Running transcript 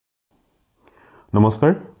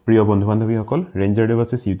নমস্কাৰ প্ৰিয় বন্ধু বান্ধৱীসকল ৰেঞ্জাৰ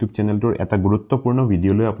ডেভাৰ্চিছ ইউটিউব চেনেলটোৰ এটা গুৰুত্বপূৰ্ণ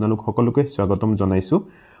ভিডিঅ'লৈ আপোনালোক সকলোকে স্বাগতম জনাইছো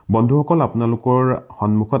বন্ধুসকল আপোনালোকৰ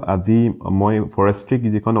সন্মুখত আজি মই ফৰেষ্ট্ৰি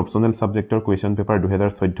যিখন অপচনেল সাবজেক্টৰ কোৱেশ্চন পেপাৰ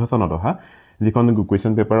 2014 চনত অহা যিখন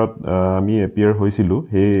কোৱেশ্চন পেপাৰত আমি এপিয়াৰ হৈছিলো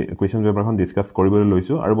সেই কোৱেশ্চন পেপাৰখন ডিসকাস কৰিবলৈ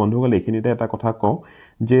লৈছো আৰু বন্ধুসকল এইখিনিতে এটা কথা কওঁ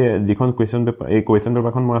যে যিখন কোৱেশ্চন পেপাৰ এই কোৱেশ্চন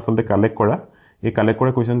পেপাৰখন মই আসলতে কালেক্ট কৰা এই কালেক্ট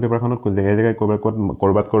কৰা কোৱেশ্চন পেপাৰখনত জেগায় জেগায়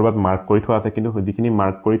কৰবাত মাৰ্ক কৰি থোৱা আছে কিন্তু যিখিনি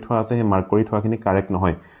মাৰ্ক কৰি থোৱা আছে সেই মাৰ্ক কৰি থোৱাখিনি কাৰেক্ট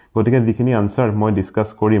নহয় গতিকে যিখিনি আনসাৰ মই ডিসকাস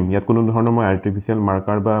কৰিম ইয়াত কোনো ধৰণৰ মই আৰ্টিফিশিয়াল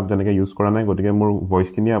মাৰ্কাৰ বা যেনেকৈ ইউজ কৰা নাই গতিকে মোৰ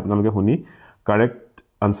ভয়েসখিনি আপোনালোকে শুনি কাৰেক্ট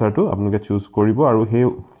আনসাৰটো আপোনালোকে চুজ কৰিব আৰু সেই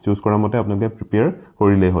চুজ কৰা মতে আপোনালোকে প্ৰিপেয়াৰ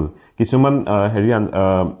কৰিলেই হ'ল কিছুমান হেৰি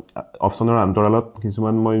অপচনৰ অন্তৰালত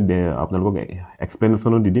কিছুমান মই আপোনালোকক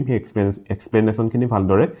এক্সপ্লেনেশ্যনো দি দিম সেই এক্সপ্লেনেশ্যনখিনি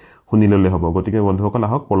ভালদৰে শুনি ললে হ'ব গতিকে বন্ধুসকল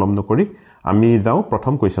আহক পলম নকৰি আমি যাও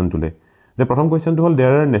প্ৰথম কোৱেশ্চনটোলে যে প্ৰথম কোৱেশ্চনটো হ'ল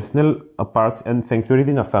there R national পাৰ্কস and স্যাংচুৱেৰিজ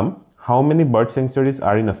in Assam how many bird স্যাংচুৱেৰিজ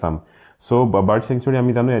are in Assam so bird স্যাংচুৱেৰি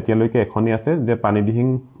আমি জানো এতিয়ালৈকে এখনি আছে যে পানীদিহিং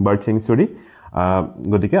বাৰ্ড স্যাংচুৱেৰি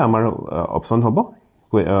গতিকে আমাৰ অপচন হ'ব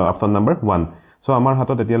অপচন নম্বৰ 1 সো আমাৰ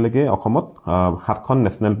হাতত এতিয়ালৈকে অসমত 7খন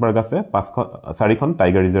নেশনেল পাৰ্ক আছে 4খন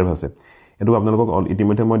টাইগাৰ ৰিজাৰ্ভ আছে এটো আপোনালোকক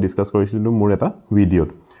ইতিমধ্যে মই ডিসকাস কৰিছিলো মোৰ এটা ভিডিঅত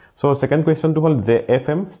সো সেকেন্ড কোৱেশ্চনটো হ'ল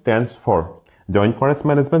JFM stands for Joint Forest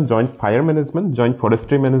Management, Joint Fire Management, Joint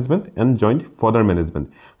Forestry Management and Joint Fodder Management.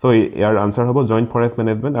 So year answer হ'ব Joint Forest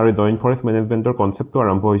Management আৰু Joint Forest Managementৰ কনসেপ্টটো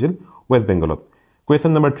আৰম্ভ হৈছিল West বেংগলত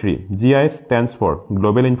Question number 3 GIS stands for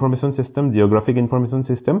Global Information System, Geographic Information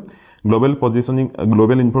System,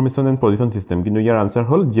 Global Information and Position System কিন্তু ইয়াৰ answer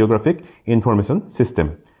হ'ল Geographic Information System.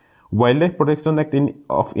 Wildlife Protection Act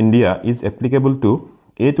of India is applicable to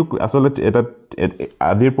এইটো আসলে এটা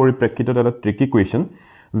আদিৰ পৰিপ্ৰেক্ষিতত এটা ট্ৰিকি কোৱেশ্চন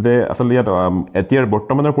যে আসলে ইয়াত এতিয়াৰ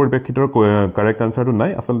বৰ্তমানৰ পৰিপ্ৰেক্ষিতৰ কাৰেক্ট আনসাৰটো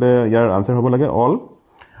নাই আসলে ইয়াৰ আনসাৰ হ'ব লাগে all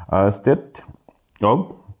state of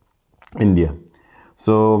India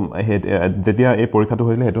so যেতিয়া এই পৰীক্ষাটো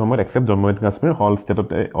হৈছিল হেতু সময়ত except Jammu and Kashmir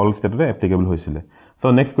all ষ্টেটতে applicable হৈছিল সো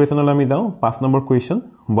নেক্সট কোৱেশ্চনলৈ আমি যাওঁ 5 number question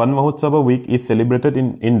one Mahotsav week is সেলিব্ৰেটেড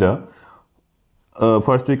in the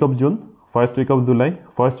first week of June first week of July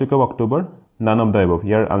first week of October none of the above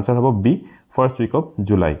year answer হ'ব B first week of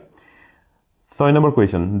July 6 number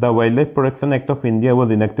question the Wildlife Protection Act of India was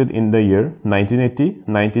enacted in the year 1980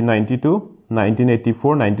 1992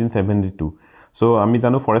 1984 1972 so আমি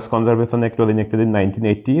জানো Forest Conservation Act was enacted in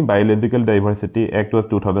 1980 Biological Diversity Act was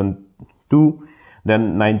 2002 then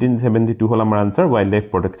 1972 হল আমাৰ answer Wildlife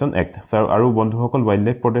Protection Act sir আৰু বন্ধুসকল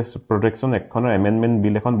Wildlife Protection Act খনৰ amendment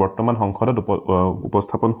বিল এখন বৰ্তমান সংসদত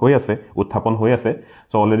উত্থাপন হৈ আছে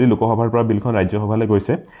সো অলৰেডি লোকসভাৰ পৰা বিলখন ৰাজ্যসভালৈ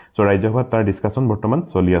গৈছে সো ৰাজ্যসভাত তাৰ ডিসকাশন বৰ্তমান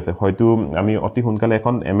চলি আছে হয়তো আমি অতি সোনকালে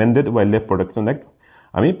এখন এমেন্ডেড Wildlife Protection Act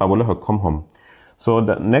আমি পাবলৈ সক্ষম হ'ম so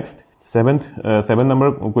the next 7 number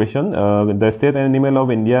question the state animal of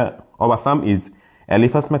India of Assam is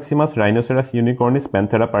Elephas maximus, Rhinoceros unicornis,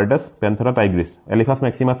 Panthera pardus, Panthera tigris. Elephas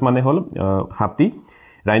maximus মানে হল হাতি,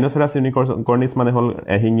 Rhinoceros unicornis মানে হল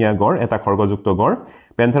এহিঙীয়া গড়, এটা খৰ্গযুক্ত গড়,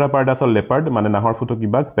 Panthera pardus হল লেপাৰ্ড মানে নাহৰ ফুটকি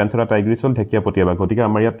বাঘ, Panthera tigris হল ঢেকিয়াপতীয়া বাঘ। গতিকে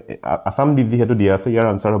আমাৰ ইয়াত আসাম যিহেতু দিয়া আছে ইয়াৰ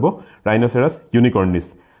আনসাৰ হ'ব Rhinoceros unicornis.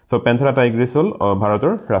 So Panthera tigris হল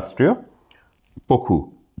ভাৰতৰ ৰাষ্ট্ৰীয় পশু।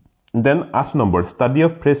 Then 8 number study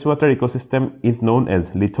of freshwater ecosystem is known as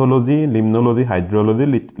lithology, limnology, hydrology,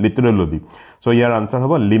 litorology. So your answer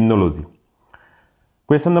hobo limnology.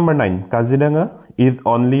 Question number 9 Kaziranga is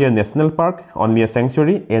only a national park, only a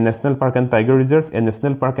sanctuary, a national park and tiger reserve, a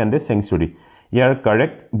national park and a sanctuary. Your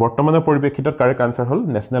correct বৰ্তমানৰ পৰিপ্ৰেক্ষিতত correct answer hall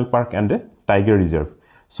national park and a tiger reserve.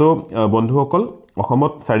 So বন্ধুসকল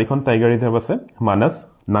অসমত 4খন tiger reserve আছে মানস,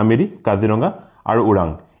 নামেৰি, কাজিৰঙা আৰু ওৰাং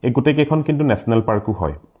এই গোটেই কেইখন কিন্তু নেশনাল পাৰ্কো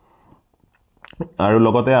হয় আৰু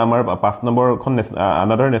লগতে আমাৰ 5 নম্বৰখন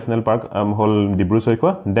আনাদাৰ নেশনাল পাৰ্ক হল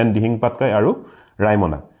ডিব্ৰু-চৈখোৱা দেন দিহিং পাটকাই আৰু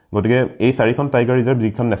ৰায়মনা গতিকে এই 4খন টাইগাৰ ৰিজাৰ্ভ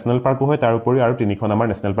যিখন নেশনাল পাৰ্কো হয় তাৰ উপৰি আৰু 3খন আমাৰ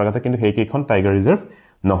নেশনাল পাৰ্ক আছে কিন্তু সেই কেইখন টাইগাৰ ৰিজাৰ্ভ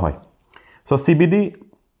নহয় so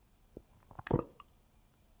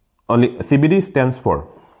CBD stands for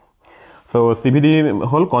so CBD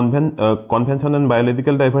whole convention on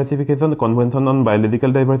biological diversification convention on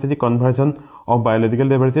biological diversity conversion of biological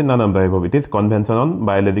diversity none of the above it is convention on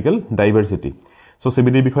biological diversity so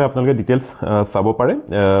CBD বিষয়ে আপোনালোকে details চাব পাৰে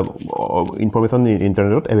information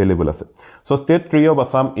ইন্টাৰনেটত available আছে so state tree of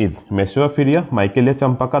Assam is Mesoophyria Michaelia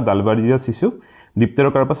champaka Dalbergia sisu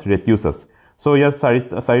Dipterocarpus retiusas so ইয়াৰ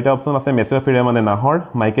চাৰিটা option আছে Mesoophyria মানে নাহৰ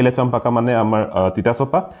Michaelia champaka মানে আমাৰ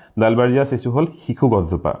তিতাচপা Dalbergia sisu হল শিশু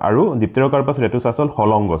গছজোপা আৰু Dipterocarpus retiusas হল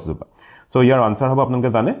হলং গছজোপা so ইয়াৰ আনসাৰ হ'ব আপোনালোকে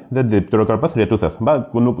জানে যে Dipterocarpus retiusas বা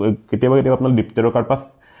কোনো কেতিয়াবা আপোনালোক Dipterocarpus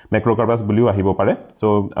macrocarpus বুলিও আহিব পাৰে সো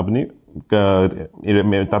আপুনি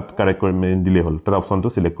তাত কাৰেক্ট কৰি দিলে হল তাৰ অপচনটো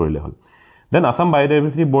সিলেক্ট কৰিলে হল Then Assam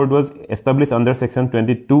Biodiversity Board was established under Section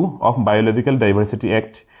 22 of Biological Diversity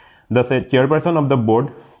Act. The chairperson of the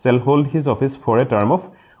board shall hold his office for a term of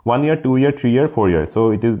 1 year, 2 year, 3 year, 4 year.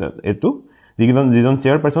 So it is etu jijon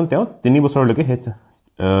chairperson teo 3 বছৰ লৈকে হে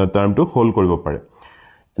term to hold কৰিব পাৰে.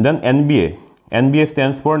 Then NBA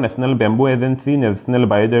stands for National Bamboo Agency, National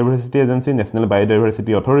Biodiversity Agency, National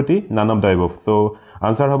Biodiversity Authority, none of the above. So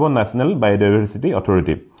answer hobo National Biodiversity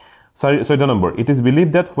Authority. So number, it is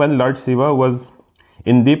believed that when Lord Shiva was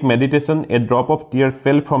in deep meditation, a drop of tear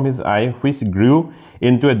fell from his eye, which grew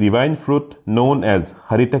into a divine fruit known as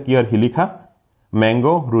Haritakiyar Hilikha,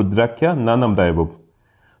 mango, Rudraksha, none of the above.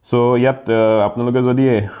 So yat apnaloke jodi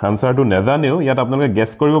answer to najaneo yat apnaloke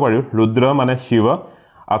guess koribo pari Rudra mane Shiva,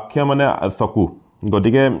 Aksha mane Saku.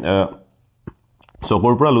 Gotike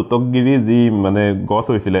Sokor pura Lutokgiri ji mane gos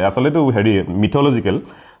hoisile asale to heri mythological.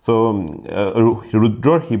 So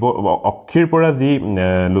Rudror Hibo Akhir pura ji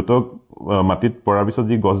Lutok matit porar bisot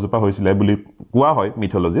ji gosjopa hoisile buli koa hoy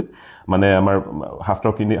mythology মানে আমাৰ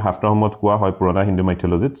শাস্ত্ৰসমূহত কোৱা হয় পুৰণা Hindu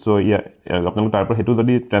মাইথোলজিত so আপোনালোক তাৰ পৰা হেতু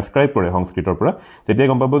যদি ট্ৰান্সক্ৰাইব কৰে সংস্কৃতৰ পৰা তেতিয়া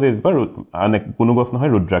গম পাব যে কোনো গছ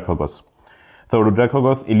নহয় ৰুদ্ৰাক্ষ গছ সো ৰুদ্ৰাক্ষ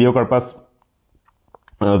গছ ইলিওকাৰ্পাছ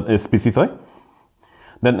স্পিচিছ হয়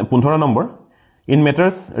then 15 number in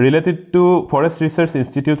মেটাৰ্স related to forest research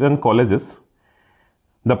institute and colleges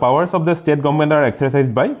the powers of the state government are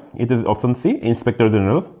exercised by it is option C Inspector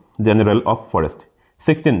General of Forest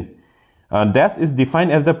 16 that is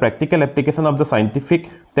defined as the practical application of the scientific,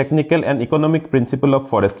 technical and economic principle of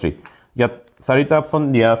forestry. Yat sarita option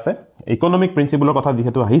dia ase economic principle kotha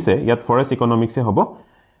dihetu ahise yat forest economics e hobo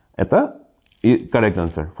eta correct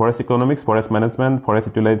answer. Forest economics, forest management, forest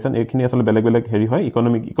utilization ekhini asale beleg heri hoy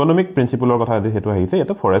economic principle kotha dihetu ahise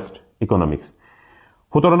eta forest economics.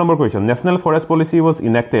 17 number question. National forest policy was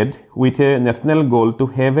enacted with a national goal to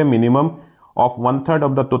have a minimum of 1/3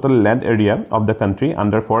 of the total land area of the country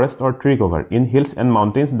under forest or tree cover. In hills and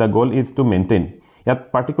mountains, the goal is to maintain. Yet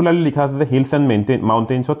particularly likha ase hills and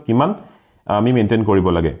mountains ot kiman ami maintain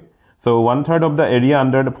koribo lage. So 1/3 of the area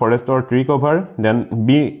under the forest or tree cover. Then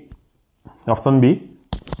B, option B.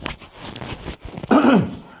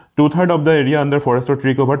 2/3 of the area under forest or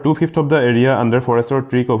tree cover, 2/5 of the area under forest or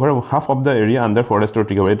tree cover, half of the area under forest or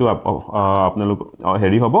tree cover. Etu apnalok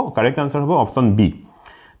heri hobo. Correct answer hobo option B,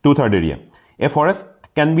 2/3 area. A forest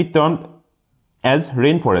can be termed as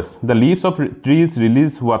rainforest. The leaves of trees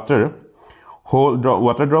release water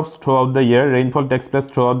drops throughout the year. Rainfall takes place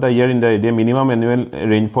throughout the year in the area. Minimum annual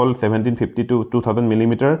rainfall 1750 to 2000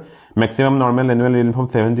 mm. Maximum normal annual rainfall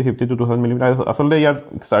 1750 to 2000 mm. Asolde yar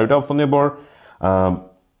sarita option e bor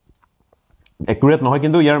accurate নহয়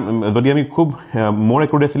কিন্তু ইয়াৰ যদি আমি খুব more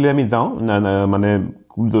accuracy আমি যাও মানে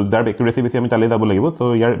যাৰ accuracy বেছি আমি তালে যাব লাগিব সো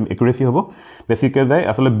ইয়াৰ accuracy হ'ব বেছিকৈ যায়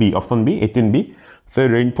আসলে B option B 18B. So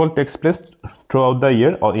rainfall takes place throughout the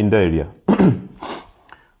year or in the area.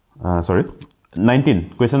 19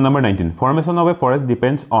 question number 19. Formation of a forest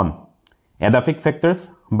depends on edaphic factors,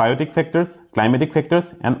 biotic factors, climatic factors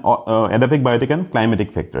and edaphic, biotic and climatic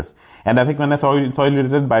factors. Edaphic মানে soil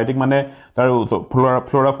related, biotic মানে তাৰ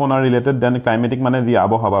flora fauna related, then climatic মানে যি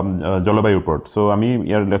আবহাওয়া জলবায়ুৰ ওপৰত so আমি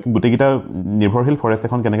ইয়াৰ গুটেকিটা নিৰ্ভৰশীল ফৰেষ্ট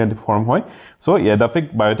এখন কেনেকৈ ফৰ্ম হয় so edaphic,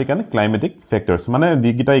 biotic and climatic factors মানে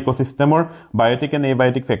যিকিটা ইকোসিস্টেমৰ biotic and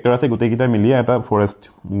abiotic factor আছে গুটেকিটা মিলিয়ে এটা ফৰেষ্ট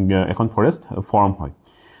এখন ফৰেষ্ট ফৰ্ম হয়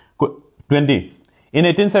 20 In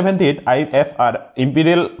 1878, IFR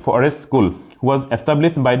Imperial Forest School was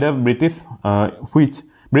established by the British,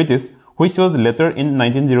 which was later in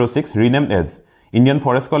 1906 renamed as Indian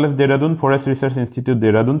Forest College Dehradun, Forest Research Institute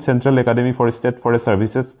Dehradun, Central Academy for State Forest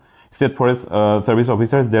Services, State Forest Service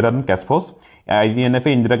Officers Dehradun, CASFOS, IVNFA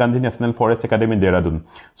Indira Gandhi National Forest Academy Dehradun.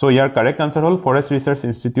 So your correct answer hol Forest Research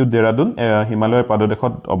Institute Dehradun, Himalaya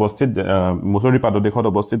Padodekhot obosthit, Mussoorie Padodekhot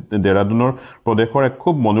obosthit Dehradunor Prodeshor ek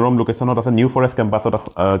khub monorom location ot ase New Forest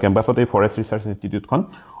campus ot ei Forest Research Institute khon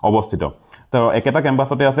obosthito. তো একটা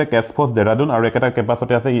ক্যাম্পাসতে আছে CASFOS Dehradun আৰু একটা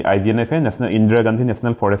ক্যাম্পাসতে আছে IVNFA National Indira Gandhi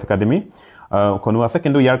National Forest Academy খনো আছে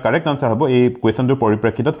কিন্তু ইয়াৰ correct answer হ'ব এই কোয়েশ্চনটোৰ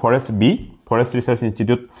পৰিপ্ৰেক্ষিতত forest B forest research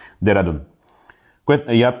institute Dehradun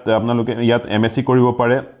ইয়াত আপোনালোকে ইয়াত MSc কৰিব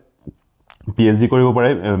পাৰে PhD কৰিব পাৰে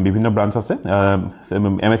বিভিন্ন ব্ৰাঞ্চ আছে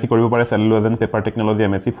MSc কৰিব পাৰে cellulose and paper technology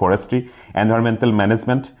MSc forestry এনভাইৰনমেন্টাল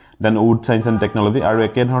management then would science and technology আৰু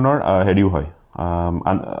একে ধৰণৰ হেৰিও হয়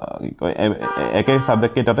একে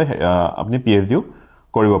সাবজেক্ট কেইটাতে আপুনি PhD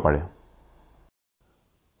কৰিব পাৰে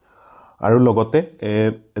আৰু লগতে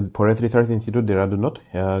ফৰেষ্ট ৰিসাৰ্চ ইনষ্টিটিউট Dehradunত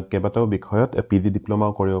কেইবাটাও বিষয়ত PG ডিপ্লোমা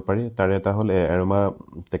কৰিব পাৰি তাৰে এটা হল এৰোমা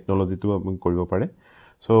টেকনলজিটো কৰিব পাৰে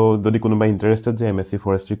সো যদি কোনোবা ইন্টাৰেস্টেড যে MSc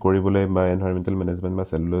ফৰেষ্ট্ৰি কৰিবলৈ বা এনভাইৰনমেন্টাল মেনেজমেন্ট বা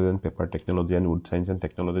cellulose and paper technology and would science and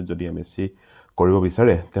technology যদি MSc কৰিব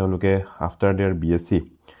বিচাৰে তেওঁলোকে after there BSc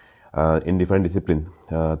in different discipline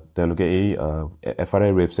তেওঁলোকে এই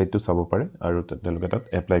FRI ৱেবছাইটটো চাব পাৰে আৰু তেওঁলোকে তাত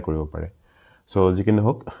এপ্লাই কৰিব পাৰে সো যিকি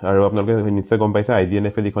নহওক আৰু আপোনালোকে নিশ্চয় গম পাইছে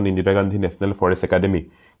IGNF এখন Indira Gandhi national forest academy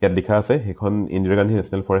ইয়াত লিখা আছে এখন Indira Gandhi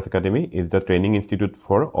national forest academy is the training institute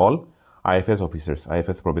for all IFS officers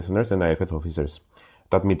IFS প্ৰফেচনালছ and IFS officers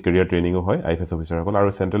তাত মিড কেৰিয়াৰ ট্ৰেইনিংও হয় IFS অফিচাৰসকল আৰু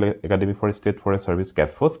central academy for state forest service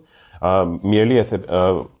কেছফোৰ্চ মিয়াৰলি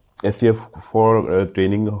SCF for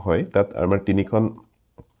training হয় তাত আমাৰ তিনিখন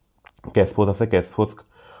কেছফোৰ্চ আছে কেছফোৰ্চ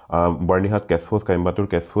বৰ্ণিহাট কেছফোৰ্চ কাইম্বাটুৰ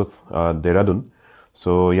কেছফোৰ্চ দেৰাদুন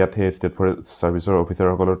সো ইয়াত হে ষ্টেট ফৰেষ্ট সাৰ্ভিসৰ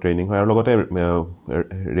অফিচাৰসকলৰ ট্ৰেইনিং হয় আৰু লগতে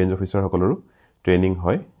ৰেঞ্জ অফিচাৰসকলৰো ট্ৰেইনিং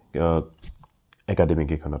হয় একাডেমিক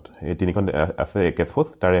এখনত এই তিনিখন আছে কেছফোৰ্চ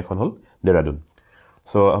তাৰ এখন হল দেৰাদুন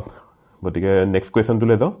সো গতিকে নেক্সট কোৱেশ্চনটো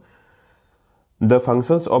লৈ যাওঁ The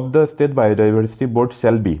functions of the State Biodiversity Board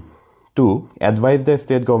shall be to advise the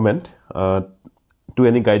state government to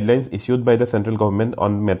any guidelines issued by the central government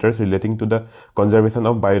on matters relating to the conservation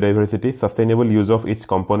of biodiversity, sustainable use of its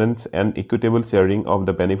components, and equitable sharing of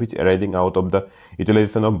the benefits arising out of the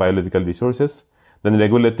utilization of biological resources. Then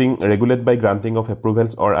regulate by granting of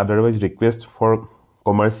approvals or otherwise requests for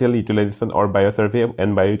commercial utilization or biosurvey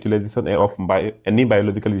and bioutilization of any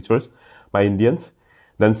biological resource by Indians.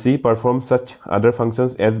 Then C, perform such other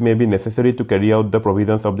functions as may be necessary to carry out the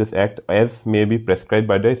provisions of this act as may be prescribed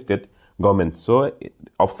by the state government. So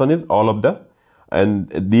option is all of the and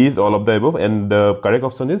these all of the above and the correct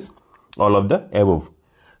option is all of the above.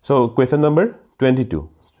 So question number 22.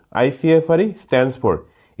 ICFRE stands for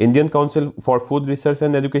Indian Council for Food Research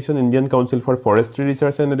and Education, Indian Council for Forestry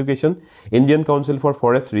Research and Education, Indian Council for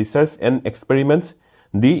Forest Research and Experiments,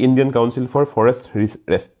 the Indian Council for Forest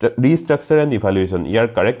Restructure and Evaluation. Your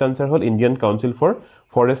correct answer hol Indian Council for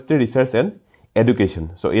Forestry Research and Education.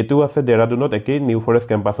 So etu ase Dehradunot ekei New Forest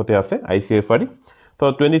Campus ote ase ICFRE.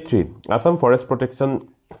 So 23 Assam Forest Protection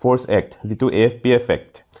Force Act jitu AFPF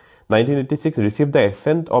Act 1986 received the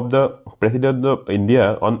assent of the President of India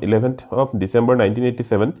on 11th of December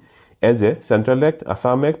 1987 as a Central Act,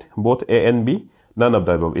 Assam Act, both A and B, none of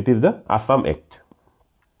the above. It is the Assam Act.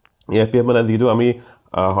 AFPF মানে যিটো আমি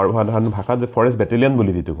সাধাৰণ ভাষাত যে forest battalion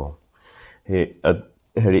বুলি যিটো কওঁ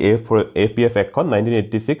হেৰি APF এখন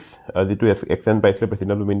 1986 যিটো এক্সেন্ট পাইছিলে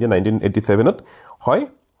প্ৰেসিডেন্ট অফ ইণ্ডিয়া 1987 ত হয়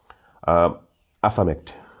Assam act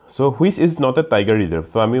so which is not a tiger reserve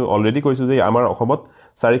so আমি অলৰেডি কৈছো যে আমাৰ অসমত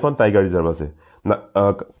চাৰিখন টাইগাৰ ৰিজাৰ্ভ আছে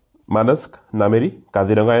মানস নামেৰি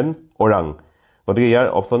কাজিৰঙা এণ্ড ওৰাং গতিকে ইয়াৰ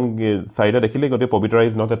অপশ্যন চাৰিটা দেখিলে গতিকে Pobitora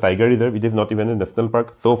is not a tiger reserve it is not even a national park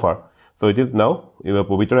so far so it is now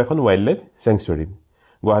Pobitora এখন ওয়াইল্ড লাইফ স্যাংচুয়াৰী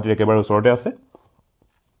গুৱাহাটীৰ একেবাৰে ওচৰতে আছে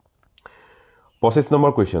 25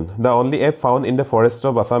 number question the only ape found in the forest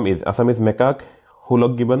of Assam is macaque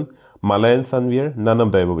hulok gibbon Malayan sunbear none of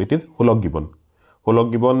the above it is hulok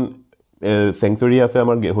gibbon sanctuary আছে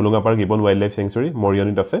আমাৰ হুলুঙাপাৰ gibbon wildlife sanctuary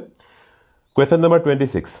মৰিয়নিত আছে question number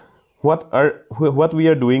 26 what we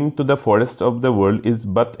are doing to the forest of the world is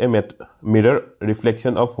but a mirror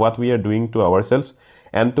reflection of what we are doing to ourselves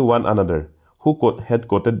and to one another who had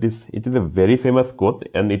quoted this it is a very famous quote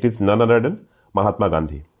and it is none other than Mahatma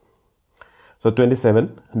Gandhi so 27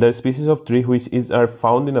 the species of tree which are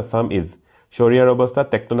found in Assam is Shoria robusta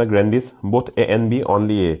Tectona grandis both A and B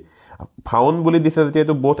only A found বুলি দিছে যে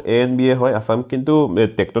এটো both A and B হয় Assam কিন্তু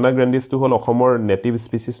Tectona grandis to হল অসমৰ native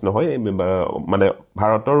species নহয় মানে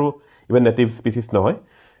ভাৰতৰ ইভেন নেটিভ স্পিচিছ নহয়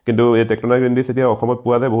কিন্তু এই Tectona grandis এতিয়া অসমত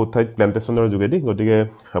পোৱা যায় বহুত ঠাইত প্লান্টেশনৰ যোগেদি গতিকে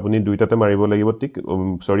আপুনি দুইটাতে মাৰিব লাগিব ঠিক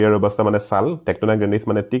Shoria robusta মানে সাল Tectona grandis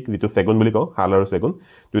মানে ঠিক যেটো সেগুন বুলি কও হাল আৰু সেগুন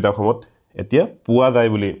দুইটা অসমত এতিয়া পোৱা যায়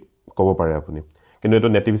বুলি ক'ব পাৰে আপুনি কিন্তু এটো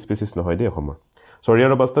নেটিভ স্পিচিছ নহয় দেই অসমৰ Shoria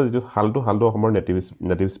robusta যেটো হালটো অসমৰ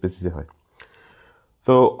নেটিভ স্পিচিছ হয়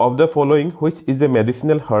So, of the following, which is a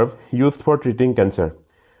medicinal herb used for treating cancer?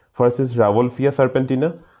 First is Ravolfia serpentina.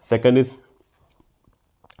 Second is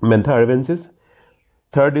Mentha arvensis.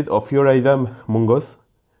 Third is Ophiorrhiza mungos.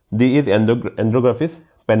 D is Andrographis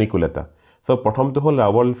paniculata. So, prothom to hol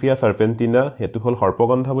Ravolfia serpentina, hetu hol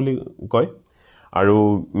Harpogandha boli koi. Aru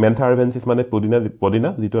Mentha arvensis mane podina,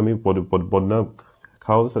 jitu ami podina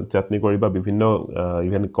khao chutney koriba bibhinno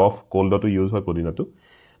even cough cold to use hoy podina tu.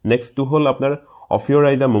 Next to hol apnar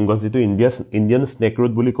Ophiorrhiza mungos jitu Indian snake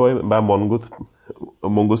root বুলি কয় বা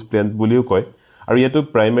mongoose plant বুলিও কয় আৰু ইয়াটো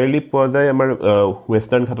primarily পোৱা যায় আমাৰ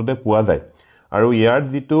western ঘাটতে পোৱা যায় আৰু ইয়াৰ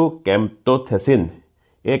যিটো camptothecin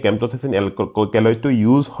এই camptothecin alkaloid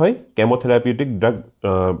ইউজ হয় chemotherapeutic drug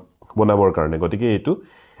বনাবৰ কাৰণে গতিকে এটো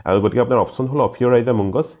আৰু গতিকে আপোনাৰ অপচন হল Ophiorrhiza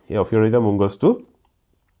mungos এই Ophiorrhiza mungos টো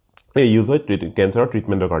এই ইউজ হয় কেঞ্চাৰৰ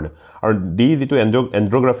ট্ৰিটমেণ্টৰ কাৰণে আৰু ডি যিটো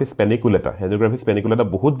এণ্ড্ৰগ্ৰাফিছ পেনিকুলেটা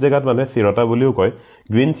বহুত জেগাত মানে চিৰতা বুলিও কয়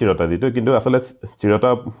গ্ৰীণ চিৰতা যিটো কিন্তু আচলতে চিৰতা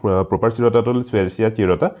প্ৰপাৰ চিৰতাটো চুৱেচিয়া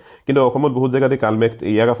চিৰতা কিন্তু অসমত বহুত জেগাতে কালমেঘ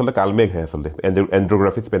ইয়াক আচলতে কালমেঘ হয় আচলতে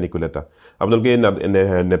এণ্ড্ৰগ্ৰাফিছ পেনিকুলেটা আপোনালোকে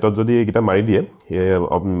নেটত যদি এইকেইটা মাৰি দিয়ে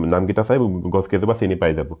নামকেইটা চাই গছকেইজোপা চিনি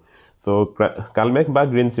পাই যাব চ' কালমেঘ বা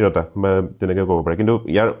গ্ৰীণ চিৰতা বা তেনেকৈ ক'ব পাৰে কিন্তু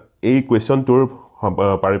ইয়াৰ এই কুৱেশ্যনটোৰ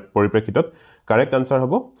পৰিপ্ৰেক্ষিতত কাৰেক্ট আনচাৰ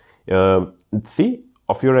হ'ব C.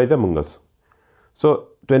 Ophioryza mungus. So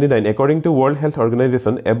 29. According to World Health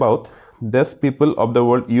Organization, about this people of the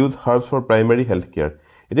world use herbs for primary health care.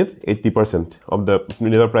 It is 80% of the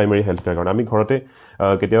primary health care. আমি ঘৰতে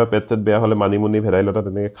কেতিয়াবা পেট চেট বেয়া হ'লে মানিমুনি ভেদাইলতা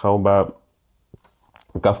তেনেকৈ খাওঁ বা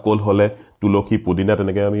কাফ কোল হ'লে তুলসী পুদিনা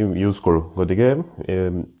তেনেকৈ আমি ইউজ কৰোঁ গতিকে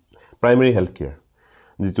প্ৰাইমেৰী হেল্থ কেয়াৰ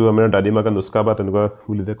যিটো আমাৰ দাদিমাকা নুস্কা বা তেনেকুৱা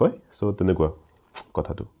বুলি যে কয় চ' তেনেকুৱা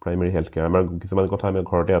কথাটো প্ৰাইমেৰী হেল্থ কেয়াৰ আমাৰ কিছুমান কথা আমি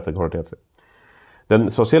ঘৰতে আছে then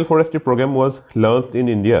social forestry programme was launched in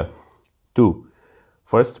India two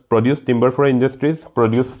first produce timber for industries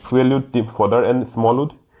produce fuel would fodder and small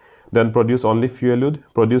would then produce only fuel would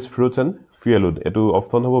produce fruits and fuel would এইটো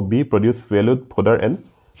option হ'ব B produce fuel would fodder and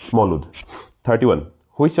small would 31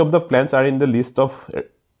 which of the plants are in the list of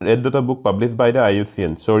red data book published by the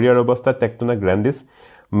IUCN Soria robusta tectona grandis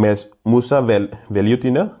Musa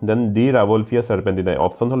velutina then D Ravolfia serpentina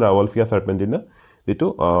option hol Ravolfia serpentina ditu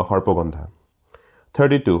harpogandha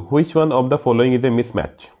 32 which one of the following is a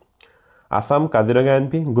mismatch Assam Kaziranga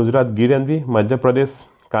NP Gujarat Gir NP Madhya Pradesh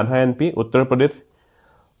Kanha NP Uttar Pradesh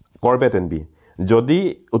Corbett NP যদি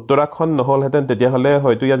উত্তৰাখণ্ড নহলহেঁতেন তেতিয়াহ'লে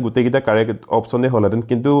হয়তো ইয়াত গোটেইকেইটা correct অপশ্যনে হ'লহেঁতেন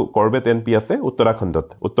কিন্তু Corbett N P আছে উত্তৰাখণ্ডত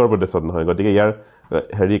উত্তৰ প্ৰদেশত নহয় গতিকে ইয়াৰ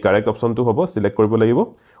কাৰেক্ট অপশ্যনটো হ'ব চিলেক্ট কৰিব লাগিব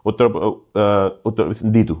উত্তৰ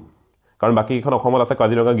ডিটো কাৰণ বাকীকেইখন অসমত আছে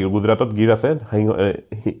কাজিৰঙা গিৰ গুজৰাটত গিৰ আছে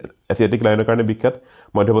এছিয়াটিক লাইনৰ কাৰণে বিখ্যাত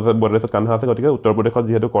মধ্যপ্ৰদেশত কানহা আছে গতিকে উত্তৰ প্ৰদেশত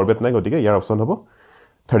যিহেতু কৰ্বেট নাই গতিকে ইয়াৰ অপশ্যন হ'ব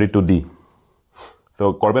 32D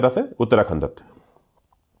চ' কৰ্বেট আছে উত্তৰাখণ্ডত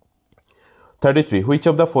 33 which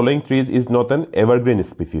of the following trees is not an evergreen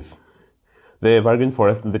species the evergreen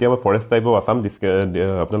forest যেতিয়া মই ফৰেষ্ট টাইপ অফ আসাম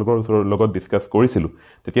আপোনালোকৰ লগত ডিসকাস কৰিছিলো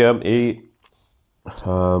তেতিয়া এই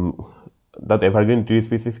that evergreen tree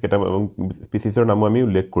species কেটা স্পিচিছৰ নাম আমি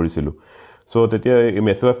উল্লেখ কৰিছিলো সো তেতিয়া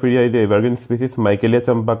মেছোফিৰিয়া is the evergreen species Michaelia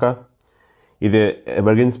champaka is the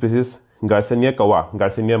evergreen species Garcinia kawa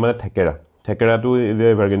Garcinia মানে থেকেৰাটো is the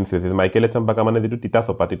evergreen species Michaelia champaka মানে যেটো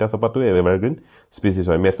তিতাচপাটো evergreen species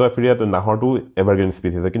হয় মেছোফিৰিয়াটো নাহৰটো evergreen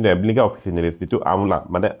species হয় কিন্তু এব্লিকা অফিচিনেলিছ যেটো আমলা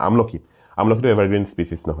মানে আমলকিটো evergreen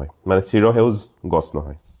species নহয় মানে চিৰহেউজ গছ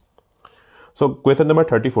নহয় So question number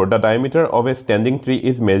 34 the diameter of a standing tree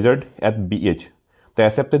is measured at BH the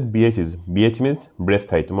accepted BH is BH means breast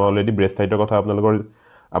height মই অলৰেডি breast height কথা আপোনালোকৰ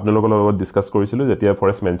লগত ডিসকাস কৰিছিলো যেতিয়া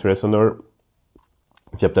ফৰেষ্ট মেনচুৰেচনৰ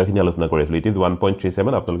চেপ্টাৰ খিনি আলোচনা কৰিছিলো it is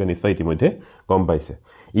 1.37 আপোনালোকে নিশ্চয় ইতিমধ্যে গম পাইছে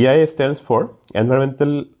EIA stands for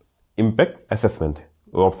environmental impact assessment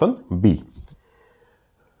option B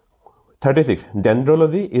 36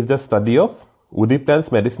 dendrology is the study of woody plants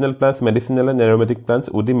medicinal and aromatic plants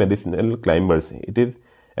woody medicinal climbers it is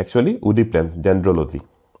actually woody plants dendrology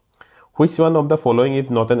which one of the following is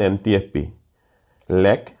not an NTFP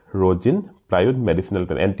lac rosin plywood medicinal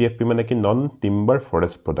plant NTFP মানে কি non timber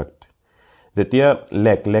forest product যেতিয়া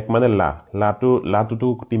lac মানে লাটো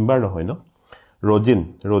timber নহয় ন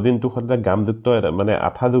rosin to হতে গামযুক্ত এটা মানে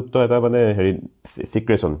আঠাযুক্ত এটা মানে হেৰি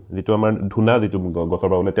সিক্ৰেশন যেটো আমাৰ ধুনা যেটো গছৰ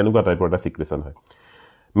পাবলে তেনেকুৱা টাইপৰ এটা সিক্ৰেশন হয়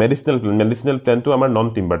medicinal plant to আমাৰ non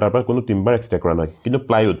timber তাৰ পৰা কোনো timber এক্সট্ৰাক্ট কৰা নহয় কিন্তু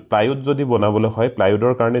plywood যদি বনাবলৈ হয়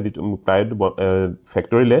plywoodৰ কাৰণে plywood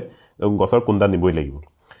ফ্যাক্টৰীলে গছৰ কুন্দা নিবই লাগিব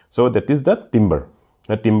so that is the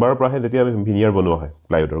timber পৰা যেতিয়া ভিনিয়াৰ বনোৱা হয়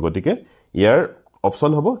plywoodৰ গতিকে ইয়াৰ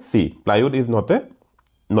অপচন হ'ব C plywood is not a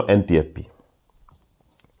NTFP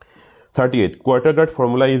 38 quarter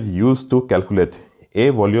formula is used to calculate a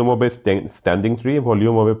volume of a standing tree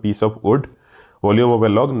volume of a piece of wood volume of a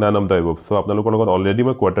log none of the above so আপোনালোকৰ লগত already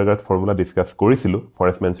মই quarter guard formula discuss কৰিছিলো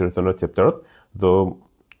forest মেনচুৰেচনৰ চেপ্টাৰত so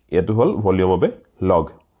এটো হল volume of A log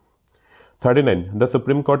 39 the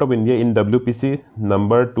supreme court of india in WPC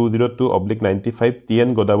number 202/95 TN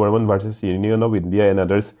Godavarman versus union of india and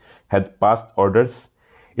others had passed orders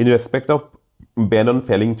in respect of ban on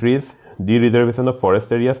felling trees de-reservation of forest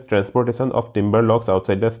areas transportation of timber logs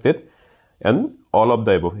outside the state and all of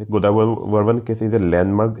the above Godavarman case is a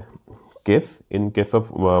landmark case in case of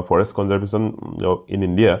forest conservation in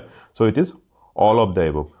India so it is all of the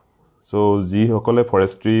above so ji hokole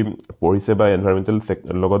forestry পঢ়িছে বা environmental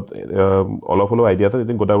লগত অলপ হলো idea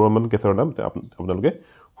আছে গোদাবৰ্মন কেছৰ নাম আপোনালোকে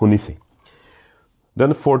শুনিছে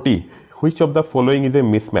then 40 which of the following is a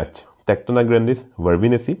mismatch tectona grandis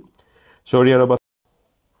verbenaceae shoria robusta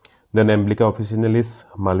Then Emblica officinalis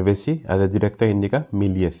malvaceae, Azadirachta indica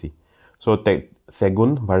miliaceae. So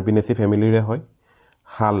Segun Verbenaceae family re hoy.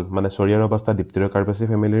 Hal মানে Soriarobusta Dipterocarpaceae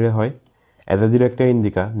family re hoy. Azadirachta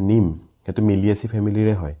indica Neem etu miliaceae family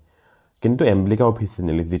re hoy. কিন্তু Emblica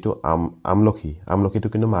officinalis যেটো আমলখি তো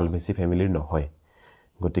কিন্তু malvaceae family নহয়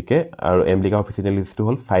গটিকে আৰু Emblica officinalis তো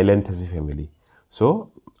হল Phyllanthus family so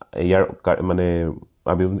ইয়াৰ মানে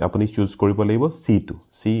আপুনি চুজ কৰিব লাগিব C2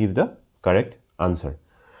 C is the correct answer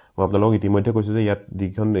মই আপোনালোকক ইতিমধ্যে কৈছো যে ইয়াত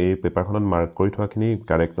যিখন এই পেপাৰখনত মাৰ্ক কৰি থোৱাখিনি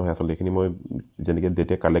কাৰেক্ট নহয় আসলে এইখিনি মই যেনেকৈ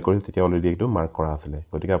ডেটা কালেক্ট কৰিছো তেতিয়া অলৰেডি এইটো মাৰ্ক কৰা আছিল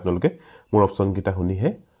গতিকে আপোনালোকে মোৰ অপচন কিটা শুনিহে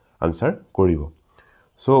আনসাৰ কৰিব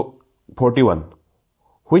so 41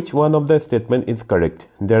 Which one of the statement is correct?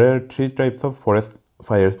 There are 3 types of forest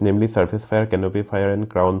fires, namely surface fire, canopy fire, and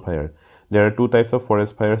crown fire. There are 2 types of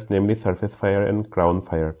forest fires, namely surface fire and crown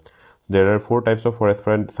fire. There are 4 types of forest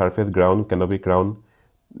fire, surface, ground, canopy, crown.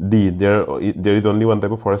 D. There is only one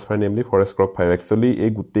type of forest fire, namely forest crop fire. Actually, a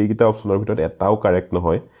gutegita option orbit etao correct no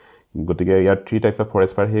hoy. Gutige ya 3 types of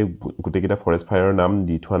forest fire, he gutegita forest fire nam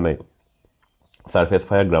D2 nai. Surface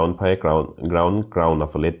fire, ground fire, crown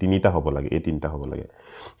আসলে তিনিটা হ'ব লাগে এই তিনিটা হ'ব লাগে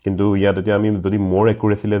কিন্তু ইয়াত যদি আমি যদি মোর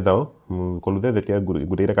একুরেসি লে যাও কলুতে যেতিয়া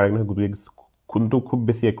গুটেটা কারেক্ট নহয় গুটে কোনটো খুব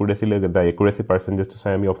বেছি একুরেসি লে দা একুরেসি পার্সেন্টেজ তো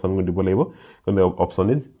চাই আমি অপশন দিব লাগিব কিন্তু অপশন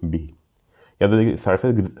ইজ বি ইয়াত যদি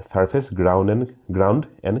সারফেস গ্রাউন্ড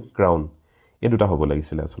এন্ড ক্রাউন এই দুটা হ'ব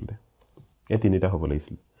লাগিছিল আসলে এই তিনিটা হ'ব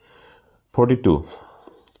লাগিছিল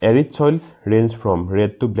 42 arid soils range from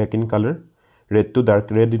red to black in color red to dark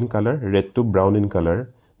red in color, red to brown in color,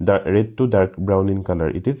 red to dark brown in color.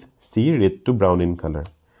 It is C, red to brown in color.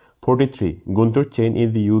 43. Guntur chain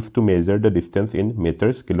is used to measure the distance in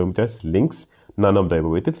meters, kilometers, links. None of the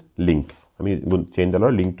above. It is link. I mean, chain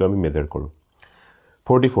dollar link to measure koro.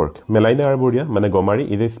 44. Melina arborea, Managomari,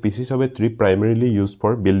 is a species of a tree primarily used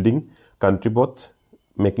for building country boats,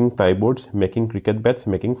 making plyboards, making cricket bats,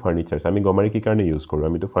 making furniture. I mean, Gomari ki karne use koro. I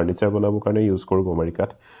mean, to furniture banabo karne use koro Gomari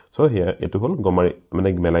kat. So here, it will Gomari,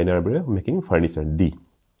 Melina arborea, making furniture. D.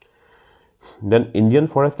 Then Indian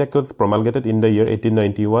Forest Act was promulgated in the year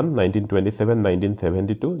 1891, 1927,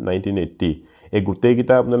 1972, 1980. A gutei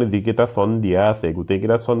kita apnale dikita son dia ase. Gutei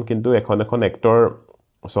kita son kintu ekhon actor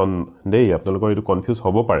son dei apnalokor etu confuse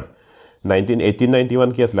hobo pare.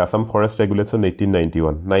 1891 কি আছিল Assam Forest Regulation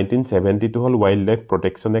 1891 1972 হল Wildlife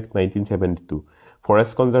Protection Act 1972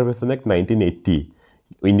 Forest Conservation Act 1980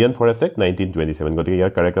 Indian Forest Act 1927 গতিকে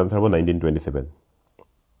ইয়াৰ correct answer হ'ব 1927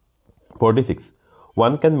 46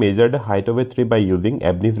 One can measure the height of a tree by using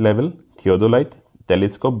Abney's level theodolite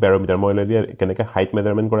telescope barometer মই already কেনেকৈ height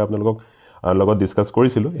measurement কৰে আপোনালোকক লগত discuss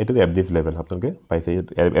কৰিছিলো এটো Abney's level আপোনালোকে পাইছে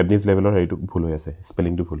Abney's levelৰ হেৰিটো ভুল হৈ আছে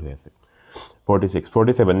স্পেলিংটো ভুল হৈ আছে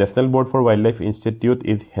 47 National Board for Wildlife Institute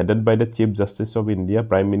is headed by the Chief Justice of India,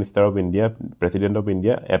 Prime Minister of India, President of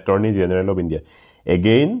India, Attorney General of India.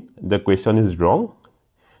 Again, the question is wrong.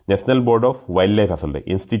 National Board of Wildlife asole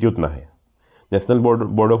institute nahe. National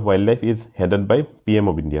Board of Wildlife is headed by PM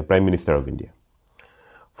of India, Prime Minister of India.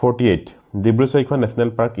 48 Dibru-Saikhowa National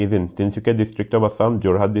Park is in Tinsukia District of Assam,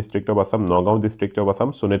 Jorhat District of Assam, Nagaon District of Assam,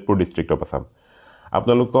 Sonitpur District of Assam.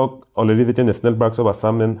 আপোনালোকক already যেতিয়া national পাৰ্কস of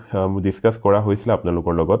Assam discuss কৰা হৈছিল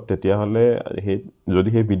আপোনালোকৰ লগত তেতিয়া হলে যদি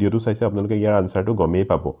এই ভিডিওটো চাইছে আপোনালোকে ইয়াৰ আনসাৰটো গমেই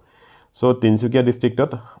পাব সো তিনসুকিয়া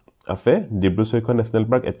ডিস্ট্ৰিক্টত আছে ডিব্ৰু-চৈখোৱা ন্যাশনাল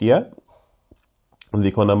পাৰ্ক এতিয়া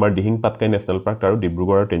যিখন আমাৰ দিহিং পাটকাই ন্যাশনাল পাৰ্ক আৰু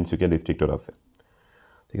ডিব্ৰুগড় আৰু তিনসুকিয়া ডিস্ট্ৰিক্টত আছে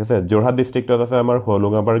ঠিক আছে জোৰহাট ডিস্ট্ৰিক্টত আছে আমাৰ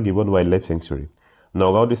হলুঙাবাৰ গিবন ওয়াইল্ডলাইফ স্যাংচুৰী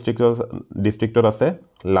নগাঁও ডিস্ট্ৰিক্টত আছে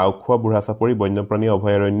লাউখোৱা বুঢ়াচাপৰি বন্যপ্ৰাণী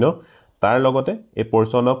অভয়াৰণ্য তাৰ লগতে এই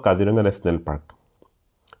portion of Kaziranga national park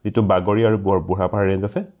যেটো বাগৰি আৰু বুঢ়াপাহাৰ ৰেঞ্জ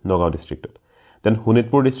আছে নগাঁও ডিস্ট্ৰিক্টত দেন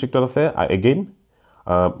হুনিতপুৰ ডিস্ট্ৰিক্টত আছে এগেইন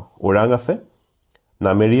ওৰাং আছে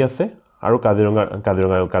নামেৰি আছে আৰু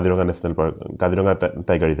Kaziranga national park Kaziranga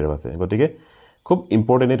tiger reserve আছে গতিকে খুব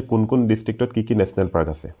ইম্পৰ্টেন্ট কোন ডিস্ট্ৰিক্টত কি ন্যাশনাল পাৰ্ক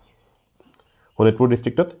আছে হুনিতপুৰ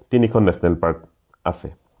ডিস্ট্ৰিক্টত তিনিখন ন্যাশনাল পাৰ্ক আছে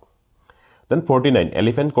Then 49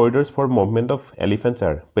 elephant corridors for movement of elephants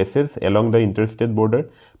are passages along the interstate border,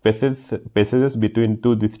 passages between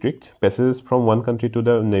two districts, passages from one country to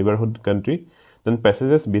the neighborhood country, then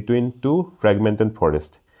passages between two fragmented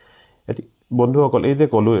forests. বন্ধুসকল এই যে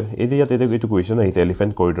কলো এই যে ইয়াতে এইটো question আহিছে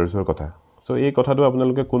elephant কৰিডৰছৰ কথা সো এই কথাটো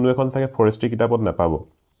আপোনালোকে কোনো এখন থাকে ফৰেষ্ট্ৰি কিতাপত নাপাব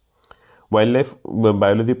ওয়াইল্ডলাইফ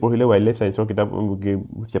বায়োলজি পঢ়িলে ওয়াইল্ডলাইফ সায়েন্সৰ কিতাপ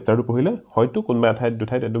চেপ্টাৰটো পঢ়িলে হয়তো কোনবা এঠাইত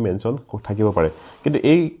দুঠাইত এটো মেনশন থাকিব পাৰে কিন্তু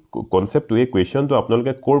এই কনসেপ্টটো এই কোৱেশ্চনটো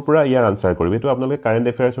আপোনালোকে কোৰ পৰা ইয়াৰ আনসাৰ কৰিব এটো আপোনালোকে কাৰেন্ট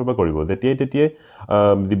এফেয়াৰ্ছৰ পৰা কৰিব তেতিয়াই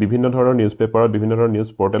বিভিন্ন ধৰণৰ নিউজ পেপাৰত বিভিন্ন ধৰণৰ নিউজ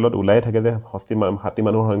পৰ্টেলত ওলাই থাকে যে হাতী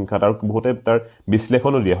মানুহৰ সংখ্যা আৰু বহুতে তাৰ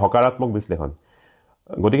বিশ্লেষণো দিয়ে হকাৰাত্মক বিশ্লেষণ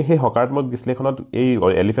গতিকে সেই হকাৰাত্মক বিশ্লেষণত এই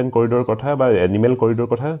এলিফেন্ট কৰিডৰ কথা বা এনিমেল কৰিডৰ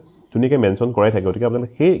কথা ধুনীয়াকৈ মেনশ্যন কৰাই থাকে গতিকে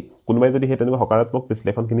আপোনালোকে সেই কোনোবাই যদি সেই তেনেকুৱা সকাৰাত্মক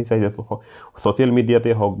বিশ্লেষণখিনি চাই যায় ছ'চিয়েল মিডিয়াতে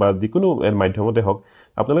হওক বা যিকোনো মাধ্যমতে হওক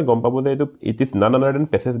আপোনালোকে গম পাব যে এইটো ইট ইজ নান আদাৰ then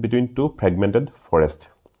passage between two ফ্ৰেগমেণ্টেড forest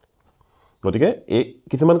গতিকে এই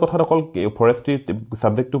কিছুমান কথাত অকল ফৰেষ্ট্ৰি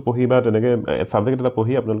ছাবজেক্টটো পঢ়ি বা তেনেকৈ ছাবজেক্ট এটা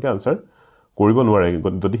পঢ়ি আপোনালোকে আনচাৰ কৰিব নোৱাৰে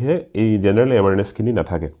যদিহে এই জেনেৰেল এৱাৰনেছখিনি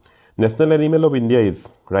নাথাকে national animal of India is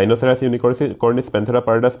ৰাইন'চেৰাছ ইউনিকৰ্নিছ Panthera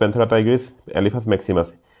পাৰ্ডাছ Panthera Tigris এলিফাছ Maximus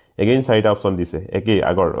again 4টা অপশ্যন দিছে একেই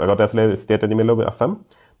আগতে আছিলে ষ্টেট এনিমেল অফ আছাম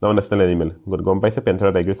নাও নেশ্যনেল এনিমেল গম পাইছে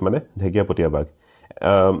পেন্থেৰা টাইগ্ৰিছ মানে ঢেকীয়াপতীয়া বাঘ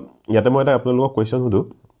ইয়াতে মই এটা আপোনালোকক কুৱেশ্যন সুধোঁ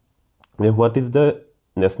যে what is the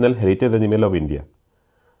national heritage animal of India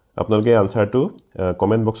আপোনালোকে আনচাৰটো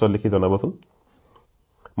কমেণ্ট বক্সত লিখি জনাবচোন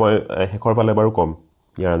মই শেষৰ ফালে বাৰু কম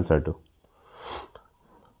ইয়াৰ আনচাৰটো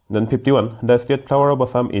Then 51, the state flower of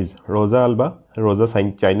Assam is Rosa alba, Rosa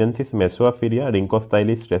chinensis, Mesoaphyria,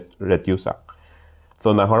 Rhinchostylis retusa.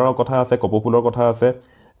 So nahorar kotha ase, kopo phulor kotha ase,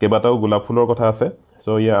 kebatao gulab phulor kotha ase.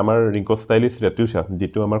 So yeah, amar Rhinchostylis retusa,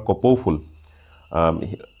 jitu amar kopo phul.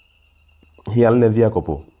 Hyalnesia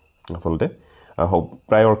kopo. Asolte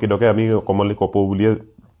প্ৰায় অৰ্কিডকে আমি commonly কপৌ বুলিয়ে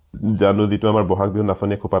জানো যিটো আমাৰ বহাগ বিহু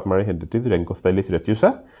নাচনি খোপাত মাৰে সেইটো Rhinchostylis retusa.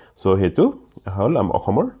 So হেতু হল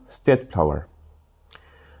অসমৰ state flower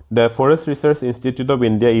The Forest Research Institute of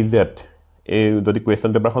India is that এই যদি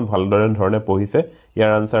কুৱেশ্যন পেপাৰখন ভালদৰে ধৰণে পঢ়িছে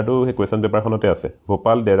ইয়াৰ আনচাৰটো সেই কুৱেশ্যন পেপাৰখনতে আছে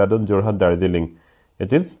Bhopal Dehradun Jorhat Darjeeling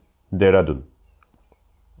it is Dehradun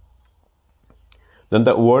then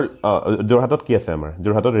the world যোৰহাটত কি আছে আমাৰ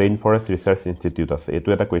যোৰহাটত ৰেইন ফৰেষ্ট ৰিচাৰ্চ ইনষ্টিটিউট আছে এইটো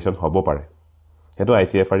এটা কুৱেশ্যন হ'ব পাৰে সেইটো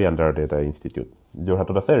ICFR আণ্ডাৰতে এটা ইনষ্টিটিউট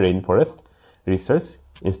যোৰহাটত আছে rain forest research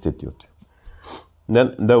institute Then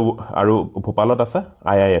the aru Bhopalat asa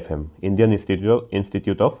IIFM Indian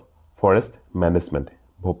Institute of Forest Management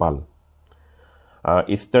Bhopal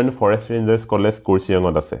Eastern Forest Rangers College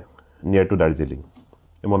Kursiyangot ase near to Darjeeling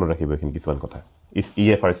emono rakhibo ekhin kisuman kotha is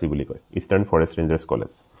EFRC buli koy Eastern Forest Rangers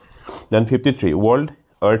College Then 53 World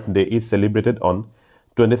Earth Day is celebrated on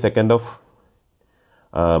 22nd of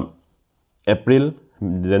April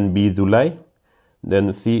then B July then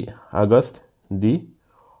C August D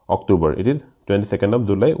October it is 22nd of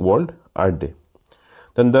July World Earth Day.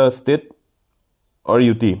 Then the state or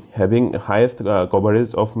UT having highest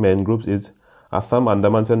coverage of mangroves is Assam,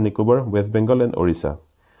 Andaman and Nicobar, West Bengal and Orissa.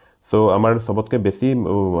 So amar sobotke besi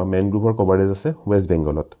mangrove coverage ase West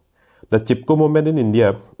Bengalot. The Chipko movement in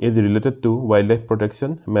India is related to wildlife protection,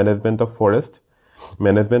 management of forest,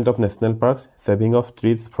 management of national parks, saving of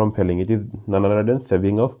trees from felling. It is none other than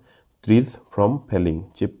saving of trees from felling.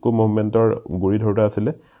 Chipko movement or guri dhorta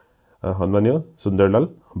asile Honmanio Sundarlal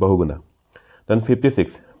Bahuguna. Then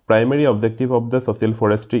 56. Primary objective of the social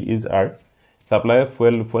forestry is our supply of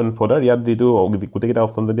fuel and fodder. Yat ditu kutekita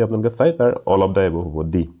option jodi apnaloke sai tar all of the above hobo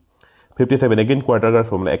D. 57. Again quadratic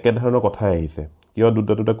formula eke dhoroner kotha ahise. Kiyo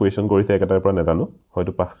duta question korise eketar pora nezanu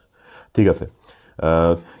hoyto pa thik ase.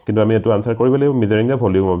 Kintu ami etu answer koribo লাগিব measuring the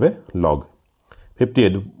volume of a log.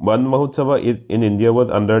 58. One Mahotsava in India was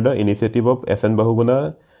under the initiative of SN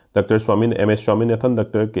Bahuguna Dr. Swamin, M.S. Swaminathan,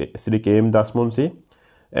 Dr. Sri K.M. Dasmunsi,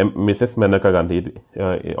 Mrs. Manaka Gandhi.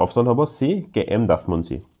 Option hobo C. K.M.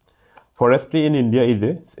 Dasmunsi. Forestry in India is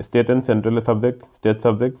a state and central subject, state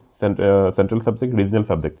subject, central subject, regional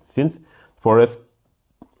subject. Since forest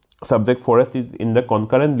is in the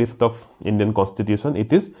concurrent list of Indian Constitution,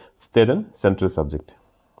 it is state and central subject.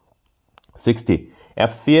 60.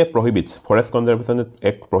 FCA prohibits, Forest Conservation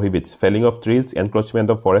Act prohibits felling of trees, encroachment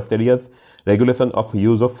of forest areas, regulation of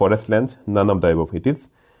use of forest lands, none of the above. It is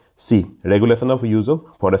C. Regulation of use of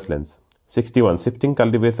forest lands. 61. Shifting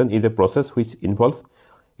cultivation is a process which involves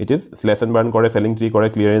it is slash and burn kore, felling tree kore,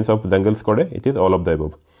 clearance of jungles kore. It is all of the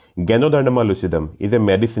above. Ganoderma lucidum is a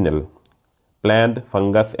medicinal plant,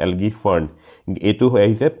 fungus, algae, fern. Etu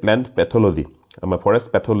is a plant pathology.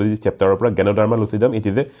 Forest pathology chapter opera Ganoderma lucidum it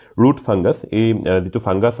is a root fungus ei jitu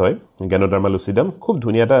fungus hoy Ganoderma lucidum khub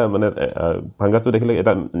dhuniya ta mane fungus to dekhile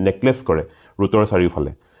eta necklace kore rootor sari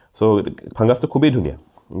phale so fungus to khubi dhuniya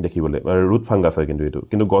dekhibole root fungus hoy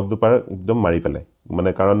kintu gos dupar ekdom mari pelai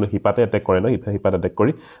mane karon hipate attack kore na hipate attack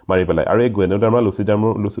kori mari pelai aru ei Ganoderma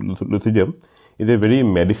lucidum is a very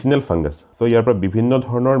medicinal fungus so yar pra bibhinno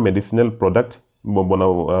dhornor medicinal product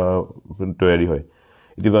bonao toyari hoy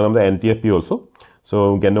It is one of the NTFP also.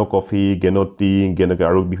 So, Geno coffee, Geno tea, Geno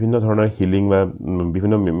aru bibhinno dhoroner healing ba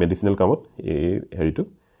bibhinno medicinal kamot heri to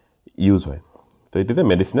use hoy. So, it is a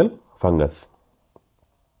medicinal fungus.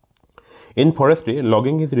 In forestry,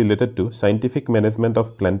 logging is related to scientific management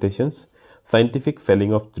of plantations, scientific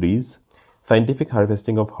felling of trees, scientific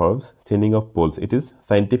harvesting of herbs, thinning of poles. It is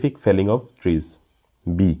scientific felling of trees.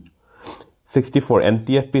 B. 64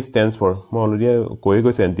 NTFP stands for মই already কৈ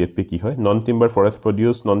গৈছো NTFP কি হয় non timber forest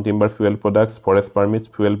produce non timber fuel প্ৰডাক্টস forest পাৰমিটস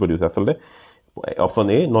fuel produce আসলে option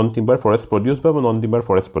এ non timber forest produce বা non timber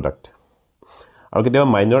forest product আৰু কেতিয়াবা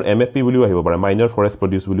minor MFP বুলিও আহিব পাৰে মাইনৰ ফৰেষ্ট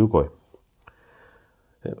প্ৰডিউস বুলিও কয়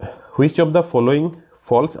which of the following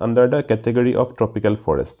falls under the category of tropical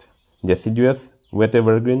forest deciduous wet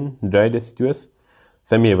evergreen dry deciduous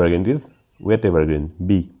semi evergreen is wet evergreen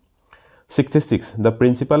B 66 the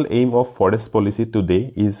principal aim of forest policy today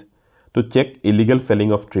is to check illegal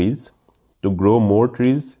felling of trees to grow more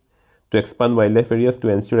trees to expand wildlife areas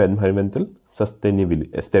to ensure environmental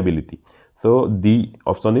stability so the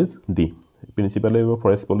option is D principal aim of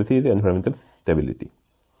forest policy is environmental stability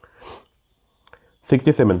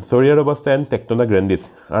 67 Soria robusta and Tectona grandis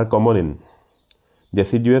are common in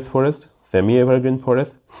deciduous forest semi evergreen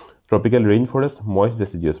forest tropical rainforest moist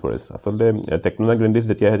deciduous forest আসলে Tectona grandis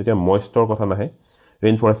যেতিয়া moistor কথা নাহে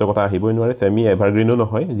rainforest কথা আহিবই নোৱাৰে semi evergreenও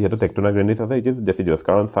নহয় যেহেতু Tectona grandis আছে it is deciduous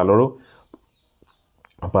কাৰণ সালৰো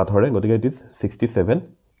পাথৰে গতিকে it is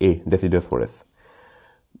 67A deciduous forest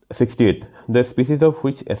 68 the species of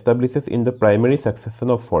which establishes in the primary succession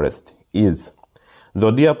of forest is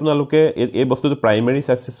যদি আপোনালোকে এই বস্তুটো প্ৰাইমাৰী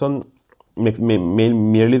সাকসেসন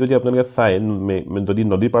মেইনলি যদি আপোনালোকে চাই যদি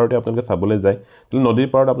নদীৰ পাৰতে আপোনালোকে চাবলৈ যায় তেলে নদীৰ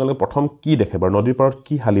পাৰত আপোনালোকে প্ৰথম কি দেখে বাৰু নদীৰ পাৰত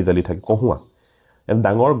কি হালি জালি থাকে কহুৱা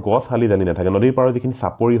ডাঙৰ গছ হালি জালি নাথাকে নদীৰ পাৰত যিখিনি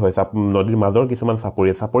সাপৰি হয় নদীৰ মাজৰ কিছুমান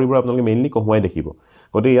সাপৰিবোৰ আপোনালোকে মেইনলি কহুৱাই দেখিব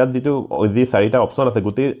গতিকে ইয়াত যিটো যি চাৰিটা অপচন আছে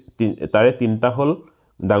গোটেই তাৰে তিনটা হল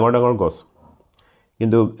ডাঙৰ গছ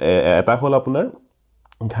কিন্তু এটা হল আপোনাৰ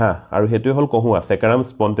ঘা আৰু হেতু হল কহুৱা সেকাৰাম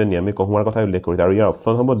স্পন্টেনিয়াম আমি কহুৱাৰ কথা উল্লেখ কৰিছো আৰু ইয়াৰ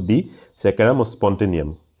অপচন হ'ব ডি সেকাৰাম স্পন্টেনিয়াম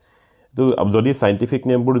তো যদি সাইন্টিফিক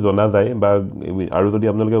নেমবোৰ জনা যায় বা আৰু যদি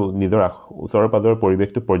আপোনালোকে নিজৰ ওচৰৰ পাজৰ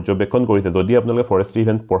পৰিবেশটো পৰ্যবেক্ষণ কৰিছে যদি আপোনালোকে ফৰেষ্ট্ৰি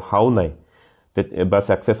ইভেন্ট পঢ়াও নাই বা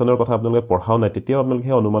সাকসেসনৰ কথা আপোনালোকে পঢ়াও নাই তেতিয়া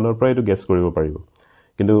আপোনালোকে অনুমানৰ পৰা এটো গেছ কৰিব পাৰিব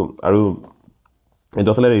কিন্তু আৰু এটো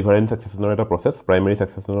আসলে ৰিভাৰেন্ট সাকসেসনৰ এটা প্ৰসেস প্ৰাইমাৰী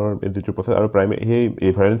সাকসেসনৰ যেটো প্ৰসেস আৰু প্ৰাইমাৰী এই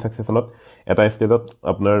ৰিভাৰেন্ট সাকসেসনত এটা ষ্টেজত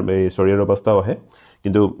আপোনাৰ এই Soria robusta আহে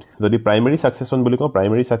কিন্তু যদি প্ৰাইমাৰী সাকসেসন বুলি কও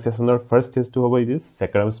প্ৰাইমাৰী সাকসেসনৰ ফাৰ্স্ট ষ্টেজটো হ'ব it is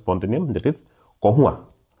সেকাৰাম স্পন্টেনিয়াম that is কহুৱা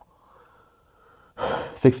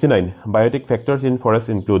 69 biotic factors in forest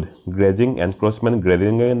include grazing and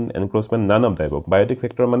encroachment none of the above biotic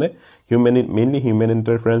factor মানে mainly human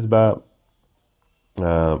interference বা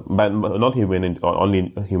not only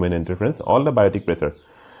human interference all the biotic pressure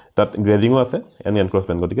that grazing আছে and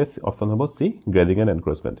encroachment গতিকে option হ'ব C grazing and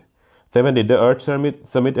encroachment 70 the earth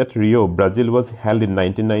summit at Rio Brazil was held in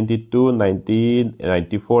 1992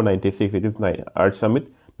 1994 96 it is earth summit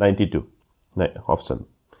 92 option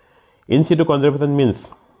in situ conservation means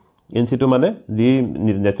in situ মানে দি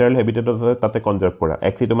ন্যাচাৰাল habitat আছে তাতে conserve কৰা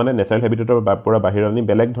ex situ মানে ন্যাচাৰাল হ্যাবিটেটৰ পৰা বাহিৰ আনি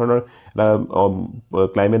বেলেগ ধৰণৰ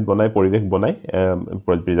ক্লাইমেট বনাই পৰিবেশ বনাই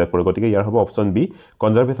প্ৰিজাৰ্ভ কৰে গতিকে ইয়াৰ হ'ব option B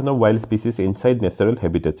conservation of wild species inside ন্যাচাৰাল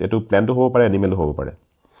habitats এটো প্ল্যান্টও হ'ব পাৰে এনিমেল হ'ব পাৰে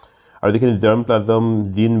আৰু যিখিনি জাৰ্ম প্লাজম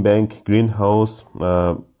জিন ব্যাংক গ্ৰীন হাউস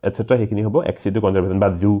এটসেট্ৰা হেখিনি হ'ব ex situ কনজাৰভেশন বা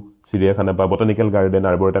জু চিৰিয়াখানা বা বটানিক্যাল গাৰ্ডেন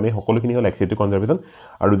আৰ্বৰেটামি সকলোখিনি হ'ল ex situ কনজাৰভেশন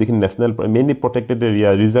আৰু যিখিনি national mainly protected area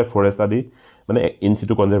reserve forest আদি মানে in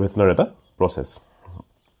situ conservationৰ এটা process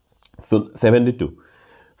so 72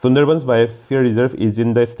 Sundarbans biosphere reserve is in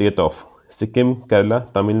the state of Sikkim Kerala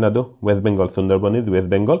Tamil Nadu West Bengal Sundarban is West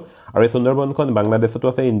Bengal আৰু এই সুন্দৰবনখন বাংলাদেশতো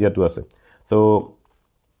আছে ইন্ডিয়াতো আছে so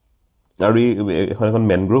আৰু এখন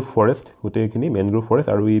ম্যানগ্ৰোভ ফৰেষ্ট গোটেইখিনি ম্যানগ্ৰোভ ফৰেষ্ট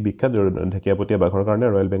আৰু ই বিখ্যাত ঢেকিয়াপতীয়া বাঘৰ কাৰণে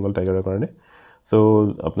ৰয়েল বেংগল টাইগাৰৰ কাৰণে so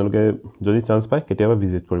আপোনালোকে যদি চান্স পায় কেতিয়াবা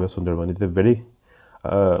ভিজিট কৰিব Sundarban is a very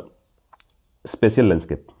special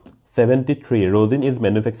landscape 73 rosin is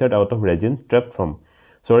manufactured out of resin trapped from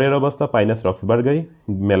Soria robusta Pinus roxburghii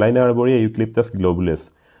Melina arborea Eucalyptus globulus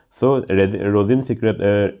so rosin secret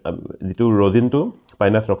to rosin to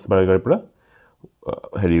Pinus roxburghii পৰা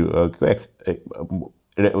হেৰি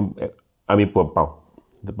আমি পাও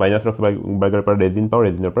Pinus roxburghii পৰা resin পাও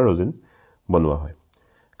resinৰ পৰা rosin বনোৱা হয়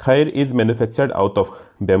Khair is manufactured out of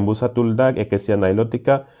Bambusa tulda Acacia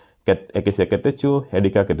nilotica Acacia catechu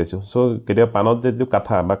Hedica catechu so কেতিয়া পানত যে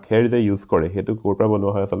কাঠা বা খেৰ যে ইউজ কৰে হেতু কোৰ পৰা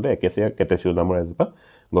বনোৱা হয় আসলে Acacia catechu নামৰ এজোপা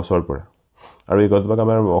গছৰ পৰা আৰু এই গছবাক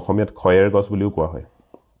আমাৰ অসমীয়াত খয়েৰ গছ বুলিও কোৱা হয়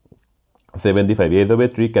 75 age of a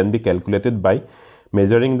tree can be calculated by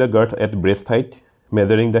measuring the girth at breast height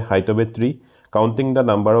measuring the height of a tree counting the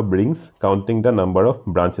number of rings counting the number of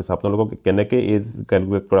branches আপোনালোকক কেনেকৈ এজ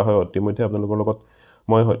ক্যালকুলেট কৰা হয় অতিমধ্যে আপোনালোকৰ লগত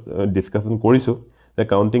মই discussion কৰিছো the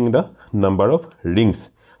counting the number of rings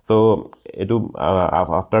so etu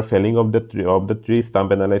after felling of the tree stump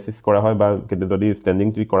analysis kora hoy ba jodi standing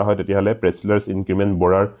tree kora hoy teti hale Preslers increment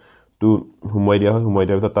borer to humoi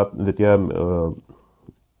dia tat jetia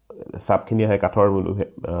sap khini ahe kathor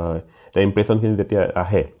the impression khini jetia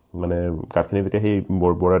ahe মানে কাঠখিনি যেতিয়া সেই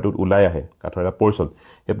বৰাটোত ওলাই আহে কাঠৰ এটা portion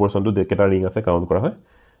সেই পৰ্চনটো কেইটা ring আছে কাউণ্ট কৰা হয়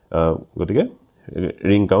গতিকে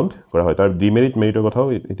ৰিং কাউণ্ট কৰা হয় তাৰ ডিমেৰিট মেৰিটৰ কথাও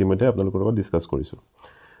ইতিমধ্যে আপোনালোকৰ লগত ডিছকাছ কৰিছোঁ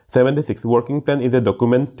 76 working plan is a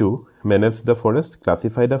document to manage the forest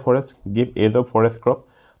classify the forest give age of forest crop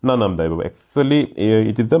none of them actually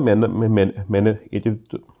it is the it is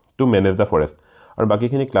to manage the forest আৰু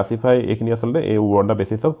বাকিখিনি classify এইখিনি আসলে এই on the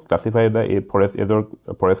basis of classify da forest এজৰ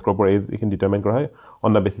forest ক্ৰপৰ as এইখিনি determine কৰা হয়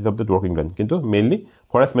on the basis of the working plan কিন্তু mainly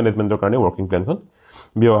forest মেনেজমেন্টৰ কাৰণে ৱৰ্কিং প্ল্যানখন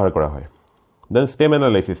ব্যৱহাৰ কৰা হয় then stem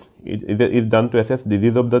analysis is done to assess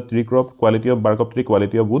disease of the tree crop quality of bark of tree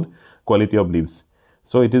quality of wood quality of leaves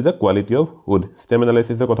so it is the quality of wood stem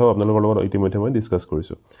analysis er kotha apnalokor logot itimodhye moi discuss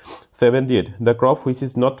korisu 78 the crop which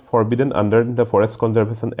is not forbidden under the Forest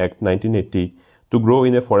Conservation Act 1980 to grow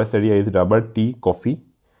in a forest area is rubber, tea, coffee,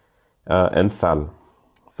 and sal.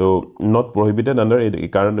 So not prohibited under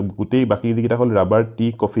karon gutei baki jikita hol rubber,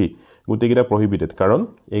 tea, coffee gutei kita prohibited karon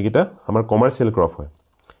egita amar commercial crop hoy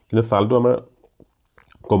kintu sal to amar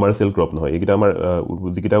commercial crop nohoy egita amar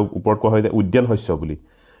jikita upor koa hoy je udyan hoysyo boli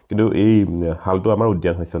kintu ei hal to amar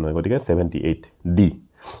udyan hoysyo noy gotike 78 d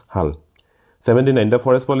hal 79 the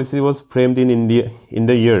forest policy was framed in India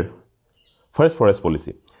in the year first forest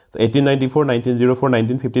policy 1894 1904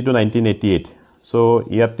 1950 to 1988 so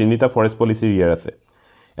ইয়াত তিনিটা forest policy ইয়াৰ আছে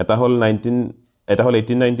এটা হল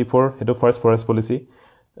 1894 হেতু first forest policy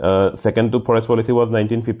second two forest policy was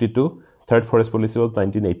 1952 third forest policy was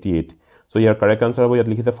 1988 so year correct answer হ'ব ইয়াত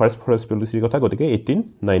লিখিছে first forest পলিচিৰ কথা গতিকে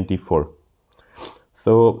 1894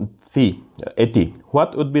 so C 80 what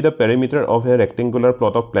would be the perimeter of a rectangular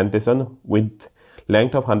plot of plantation with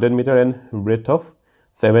length of 100 meter and breadth of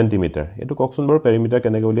 70 meter etu koksun bor perimeter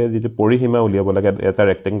kenege ulia jitu porihima uliabo lage eta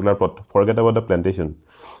rectangular plot forget about the plantation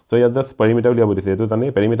so here the perimeter uliabo dise etu jane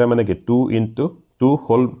perimeter mane ki 2 into 2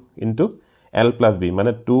 whole into L plus B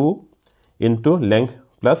mane 2 into length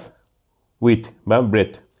plus width ba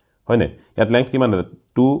breadth hoine yat length ki mane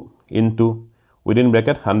 2 into within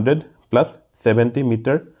bracket 100 plus 70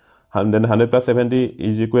 meter 100 plus 70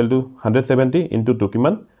 is equal to 170 into 2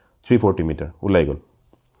 kiman 340 meter ulai gol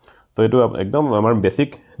তো এটো একদম আমাৰ basic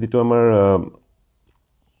যেটো আমাৰ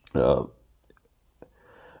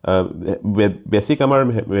basic আমাৰ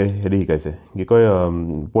হেৰি শিকাইছে কি কয়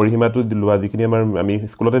পৰিহিমাটো লোৱা যিখিনি আমাৰ আমি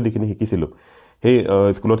স্কুলতে যিখিনি শিকিছিলো সেই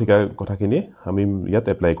স্কুলত শিকা কথাখিনি আমি ইয়াত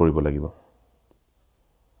এপ্লাই কৰিব লাগিব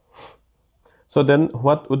so then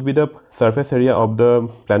what would be the surface area of the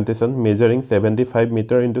plantation measuring 75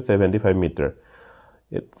 meter into 75 meter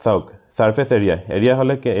so surface area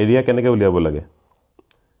হলে area কেনেকৈ উলিয়াব লাগে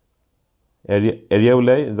area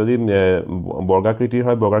ulai jodi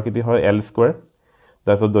borgakritir hoy L square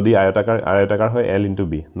তাছত jodi আয়তাকাৰ হয় L into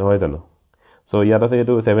B নহয় জানো so ইয়াত আছে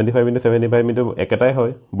এটো 75 into 75 into একেটাই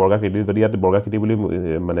হয় borgakritir jodi ইয়াত borgakritir বুলি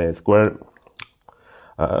মানে square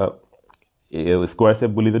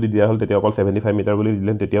shape বুলি যদি দিয়া হল তেতিয়া অকল 75 মিটাৰ বুলি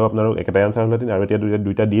দিলেন তেতিয়াও আপোনাৰ একেটাই আনসাৰ হলতেন আৰু এতিয়া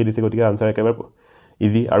দুইটা দিয়ে দিছে গতিকে আনসাৰ একেবাৰে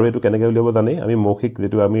ইজি আৰু এটো কেনেকৈ উলিয়াব জানে আমি মৌখিক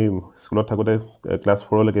যেটো আমি স্কুলত থাকোতে ক্লাস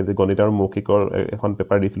 4 লৈকে যে গণিত আৰু মৌখিকৰ এখন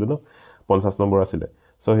পেপাৰ দিছিলো ন 50 নম্বৰ আছিল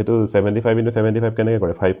সো হেতু 75 into 75 কেনেকৈ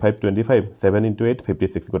কৰে 5525 7 into 8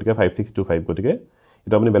 56 গতিকে 5625 গতিকে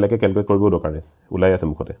এটা আপুনি বেলেগে ক্যালকুলেট কৰিব দৰকাৰ নাই উলাই আছে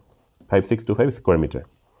মুখতে 5625 স্কয়াৰ মিটাৰ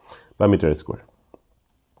বা metre square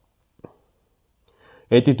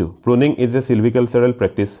 82 pruning is a silvicultural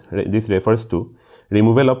practice this refers to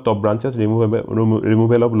removal of top branches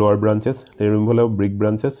removal of lower branches removal of brick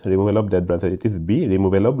branches removal of dead branches it is B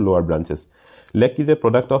removal of lower branches lac is a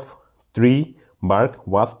product of tree bark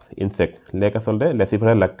wasp insect lac asolde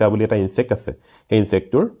lacifera lacca boli eta insect ase he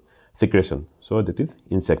insector secretion so that is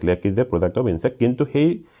insect lac is the product of insect kintu he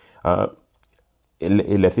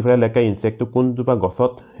lacifera lacca insect to kunjupa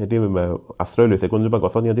gosot heti astroy loise kunjupa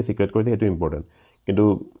gosot nioti secret korise hetu important কিন্তু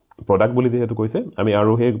product বলি যেহেতু কৈছে আমি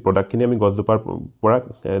আৰু সেই প্ৰোডাক্টখিনি আমি গছজোপাৰ পৰা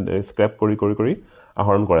স্ক্ৰ্যাপ কৰি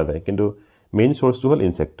আহৰণ কৰা যায় কিন্তু main সোর্সটো hall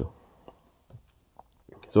insect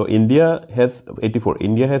so India has 84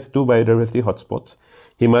 India has two biodiversity hotspots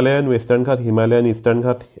Himalayan Western Ghat Himalayan Eastern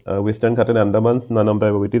Ghat Western Ghat and Andamans none of the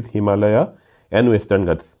it is Himalaya and Western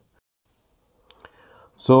Ghats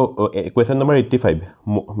so question number 85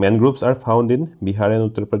 mangroves are found in Bihar and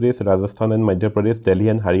Uttar Pradesh Rajasthan and Madhya Pradesh Delhi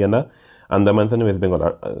and Haryana Andaman and West Bengal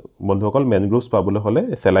বন্ধুসকল mangroves পাবলৈ হলে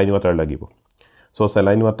saline water লাগিব so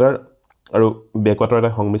saline water আৰু Backwater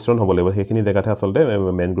এটা সংমিশ্ৰণ হ'ব লাগিব সেইখিনি জায়গাতে আসলতে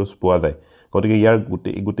mangroves পোৱা যায় গতিকে ইয়াৰ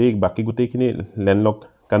গুটি বাকি গুটিখিনি ল্যান্ডলক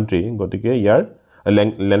কান্ট্ৰি গতিকে ইয়াৰ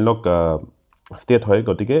ল্যান্ডলক স্টেট হয়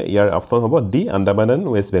গতিকে ইয়াৰ অপচন হ'ব D Andaman and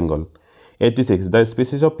west Bengal 86 the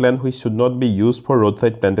species of plant which should not be used for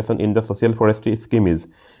roadside plantation in the social forestry scheme is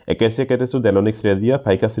Acacia catechu Delonix regia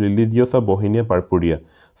Ficus religiosa Bohemia purpurea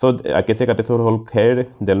so আকেচিয়া কাটেচৰ হ'ল খেৰ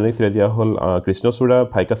ডেলনিক চিৰেজিয়া হ'ল কৃষ্ণচূড়া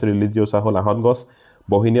ভাইকাছ ৰিলিজিওছা হ'ল আহত গছ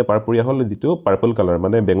বহিনীয়া পাৰপুৰীয়া হ'ল যিটো পাৰ্পল কালাৰ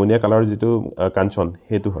মানে বেঙুনীয়া কালাৰ যিটো কাঞ্চন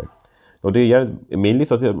সেইটো হয় গতিকে ইয়াৰ মেইনলি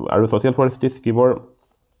ছ'চিয়েল ফৰেষ্ট্ৰি স্কিমৰ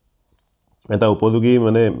এটা উপযোগী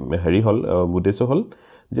মানে হেৰি হ'ল উদ্দেশ্য হ'ল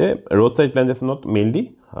যে ৰোড সাইড প্লান্টেশনত মেইনলি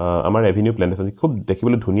আমাৰ এভিনিউ প্লান্টেশন খুব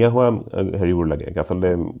দেখিবলৈ ধুনীয়া হোৱা হেৰিবোৰ লাগে আচলতে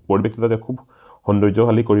পৰিৱেশটো যাতে খুব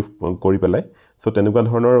সৌন্দৰ্যশালী কৰি পেলাই সো তেনেকুৱা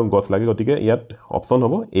ধৰণৰ গছ লাগে গতিকে ইয়াত অপচন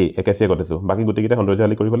হ'ব এই একেচিয়া কটেছো বাকি গতিকেইটা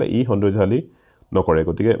সৌন্দৰ্যশালী কৰি পেলাই ই সৌন্দৰ্যশালী নকৰে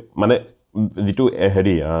গতিকে মানে যিটো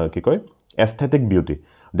হেৰি কি কয় এস্থেটিক বিউটি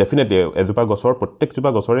ডেফিনেটলি এজোপা গছৰ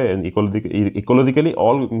প্ৰত্যেকজোপা গছৰে ecologically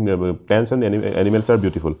all plants and animals R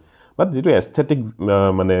beautiful বাট যিটো এস্থেটিক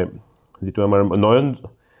মানে যিটো আমাৰ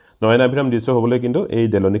নয়নাভিৰাম দৃশ্য হ'বলৈ কিন্তু এই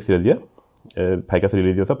ডেলনিক চিৰেজিয়া ভাইকাছ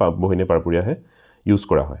ৰিলিজিওছা বহিনীয়া পাৰপুৰীয়াহে ইউজ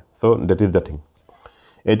কৰা হয় so that is the thing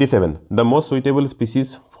 87 the most suitable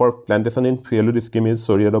species for plantation in Fielud scheme is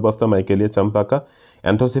Soriadobusta michaelia champaka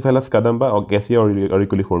Anthocephalus cadamba or Acacia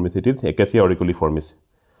auriculiformis it is Acacia auriculiformis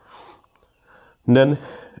then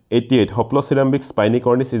 88 Hoplocerambic spiny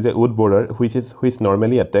cornice is a wood borer which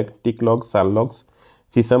normally attack teak logs sal logs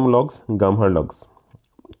sisam logs gamhar logs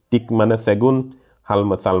teak mane segun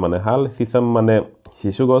sal mane hal sisam mane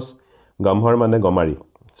shishu gos gamhar mane gomari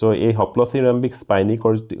so a Hoplocerambic spiny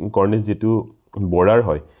cornice jitu borer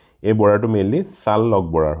hoy এই borer to mainly sal log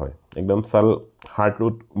borer hoy ekdom sal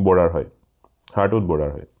hardwood borer hoy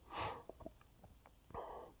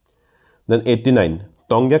then 89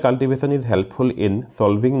 Tonga cultivation is helpful in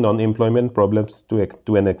solving non-employment problems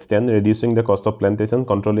to an extent reducing the cost of plantation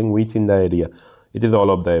controlling weeds in the area it is all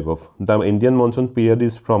of the above the Indian monsoon period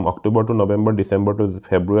is from October to November December to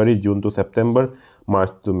February June to September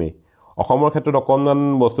March to May অসমৰ ক্ষেত্ৰত অকনমান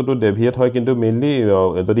বস্তুটো deviate হয় কিন্তু mainly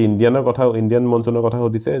যদি Indian মনসুনৰ কথা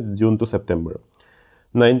হদিছে June two September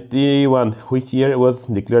 91 which year was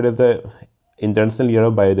declared as the international year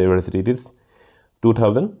of biodiversity it is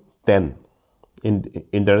 2010 in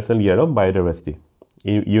international year of biodiversity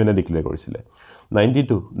UN declare কৰিছিলে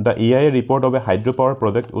 92 the EIA report of a hydropower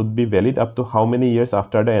project would be valid up to how many years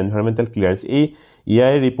after the environmental clearance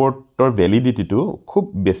EIA reporter validity to খুব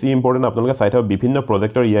বেছি important আপোনালোকে চাই থাকক বিভিন্ন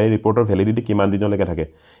প্ৰজেক্টৰ EIA reporter validity কিমান দিনলৈকে থাকে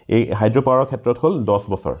এই হাইড্ৰোপাৱাৰৰ ক্ষেত্ৰত হ'ল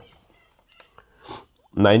 10 বছৰ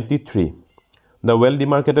 93 The well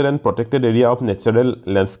demarcated and protected area of natural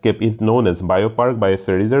landscape is known as biopark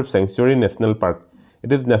biosphere reserve sanctuary national park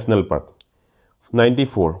it is national park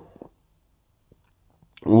 94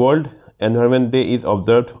 World Environment Day is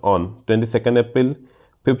observed on 22nd April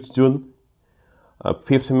 5th June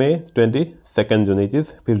 5th May 22nd June it is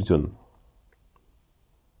 5th June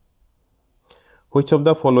Which of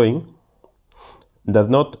the following does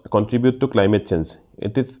not contribute to climate change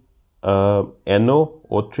it is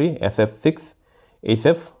NO3 SF6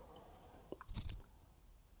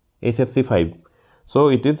 HFC5 so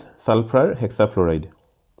it is sulfur hexafluoride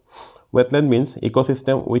Wetland means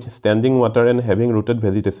ecosystem with standing water and having rooted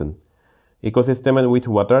vegetation ecosystem and with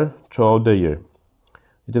water throughout the year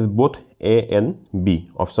it is both A and B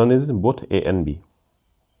option is both A and B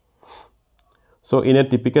so in a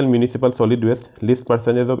typical municipal solid waste least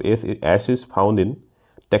percentage of ash is found in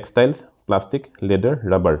textiles plastic leather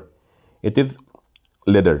rubber it is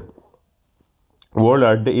leather World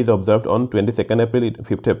Earth Day is observed on 22nd April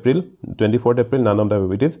 5th April 24th April none of the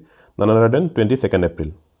it is none other than 22nd April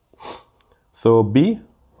so B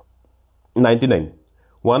 99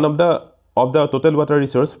 one of the total water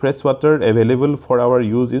resource fresh water available for our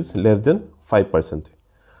use is less than 5%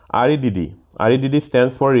 REDD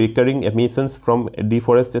stands for recurring emissions from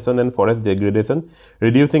deforestation and forest degradation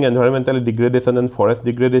reducing environmental degradation and forest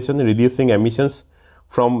degradation reducing emissions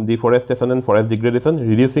from deforestation and forest degradation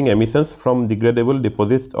reducing emissions from degradable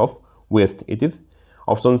deposits of waste it is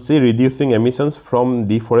option C reducing emissions from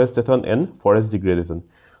deforestation and forest degradation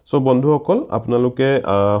so বন্ধুসকল আপোনালোকে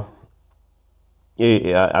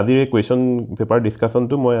আজিৰ question paper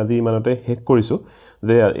ডিসকাশনটো মই আজি ইমানতে শেষ কৰিছো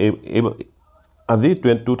যে আজি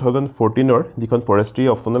 2014 ৰ যিখন ফৰেষ্ট্ৰি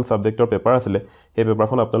অপচনেল সাবজেক্টৰ পেপাৰ আছিল এই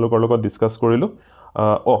পেপাৰখন আপোনালোকৰ লগত ডিসকাস কৰিলো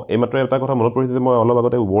এইমাত্ৰ এটা কথা মনত পৰিছে যে মই অলপ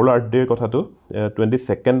আগতে ওয়াৰ্ল্ড আৰ্থ ডে কথাটো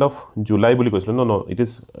 22nd of July বুলি কৈছিল নো ইট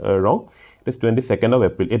ইজ ৰং it is 22nd of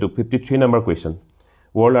April এটো 53 number question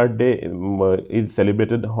world earth day is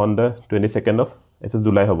সেলিব্ৰেটেড on the 22nd of এটো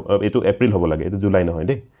জুলাই হ'ব এটো এপ্ৰিল হ'ব লাগে এটো জুলাই নহয়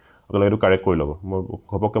দেই আপোনালোকে এটো কাৰেক্ট কৰি ল'ব মই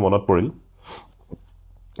ঘপককে মনত পৰিল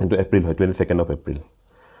এটো এপ্ৰিল হয় 22nd of April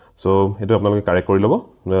সো এটো আপোনালোকে কাৰেক্ট কৰি ল'ব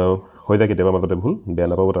হৈ যায় কেতিয়াবা মাজতে ভুল বেয়া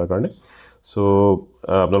নাপাব তাৰ কাৰণে সো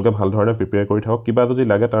আপোনালোকে ভাল ধৰণে প্ৰিপেয়াৰ কৰি থাকক কিবা যদি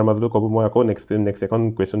লাগে তাৰ মাজতে ক'ব মই আকৌ নেক্সট এখন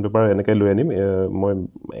কোৱেশ্চন পেপাৰ এনেকৈ লৈ আনিম মই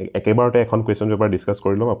একেবাৰতে এখন কোৱেশ্চন পেপাৰ ডিসকাস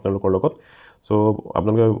কৰি ল'ম আপোনালোকৰ লগত সো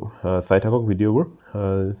আপোনালোকে চাই থাকক ভিডিঅ'বোৰ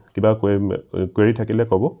কিবা কোৱেৰি থাকিলে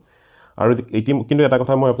ক'ব আৰু কিন্তু এটা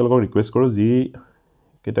কথা মই আপোনালোকক ৰিকুৱেষ্ট কৰোঁ যি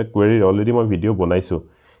কেইটা কোৱেৰি অলৰেডি মই ভিডিঅ' বনাইছোঁ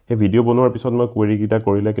সেই ভিডিঅ' বনোৱাৰ পিছত মই কোৱেৰিকেইটা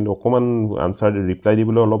কৰিলে কিন্তু অকণমান আনচাৰ ৰিপ্লাই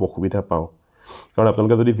দিবলৈ অলপ অসুবিধা পাওঁ কাৰণ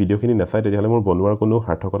আপোনালোকে যদি ভিডিঅ'খিনি নাচায় তেতিয়াহ'লে মোৰ বনোৱাৰ কোনো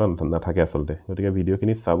সাৰ্থকতা নাথাকে আচলতে গতিকে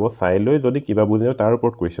ভিডিঅ'খিনি চাই লৈ যদি কিবা বুজি নাপায় তাৰ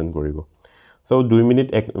ওপৰত কুৱেশ্যন কৰিব সো 2 মিনিট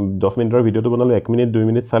 10 মিনিটৰ ভিডিঅ'টো বনালে 1 মিনিট 2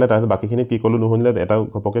 মিনিট চালে তাৰপিছত বাকীখিনি কি ক'লোঁ নুশুনিলে এটা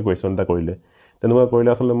ঘপককৈ কুৱেশ্যন এটা কৰিলে তেনেকুৱা কৰিলে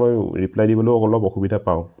আচলতে মই ৰিপ্লাই দিবলৈও অলপ অসুবিধা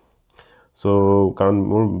পাওঁ সো কাৰণ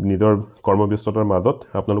মোৰ নিজৰ কৰ্মব্যস্ততাৰ মাজত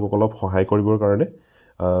আপোনালোকক অলপ সহায় কৰিবৰ কাৰণে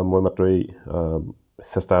মই মাত্ৰ এই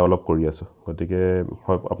চেষ্টা অলপ কৰি আছোঁ গতিকে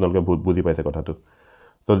হয় আপোনালোকে বুজি পাইছে কথাটো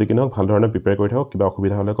যদি কি নহওক ভাল ধৰণে প্ৰিপেয়াৰ কৰি থাকক কিবা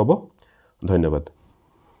অসুবিধা হ'লে ক'ব ধন্যবাদ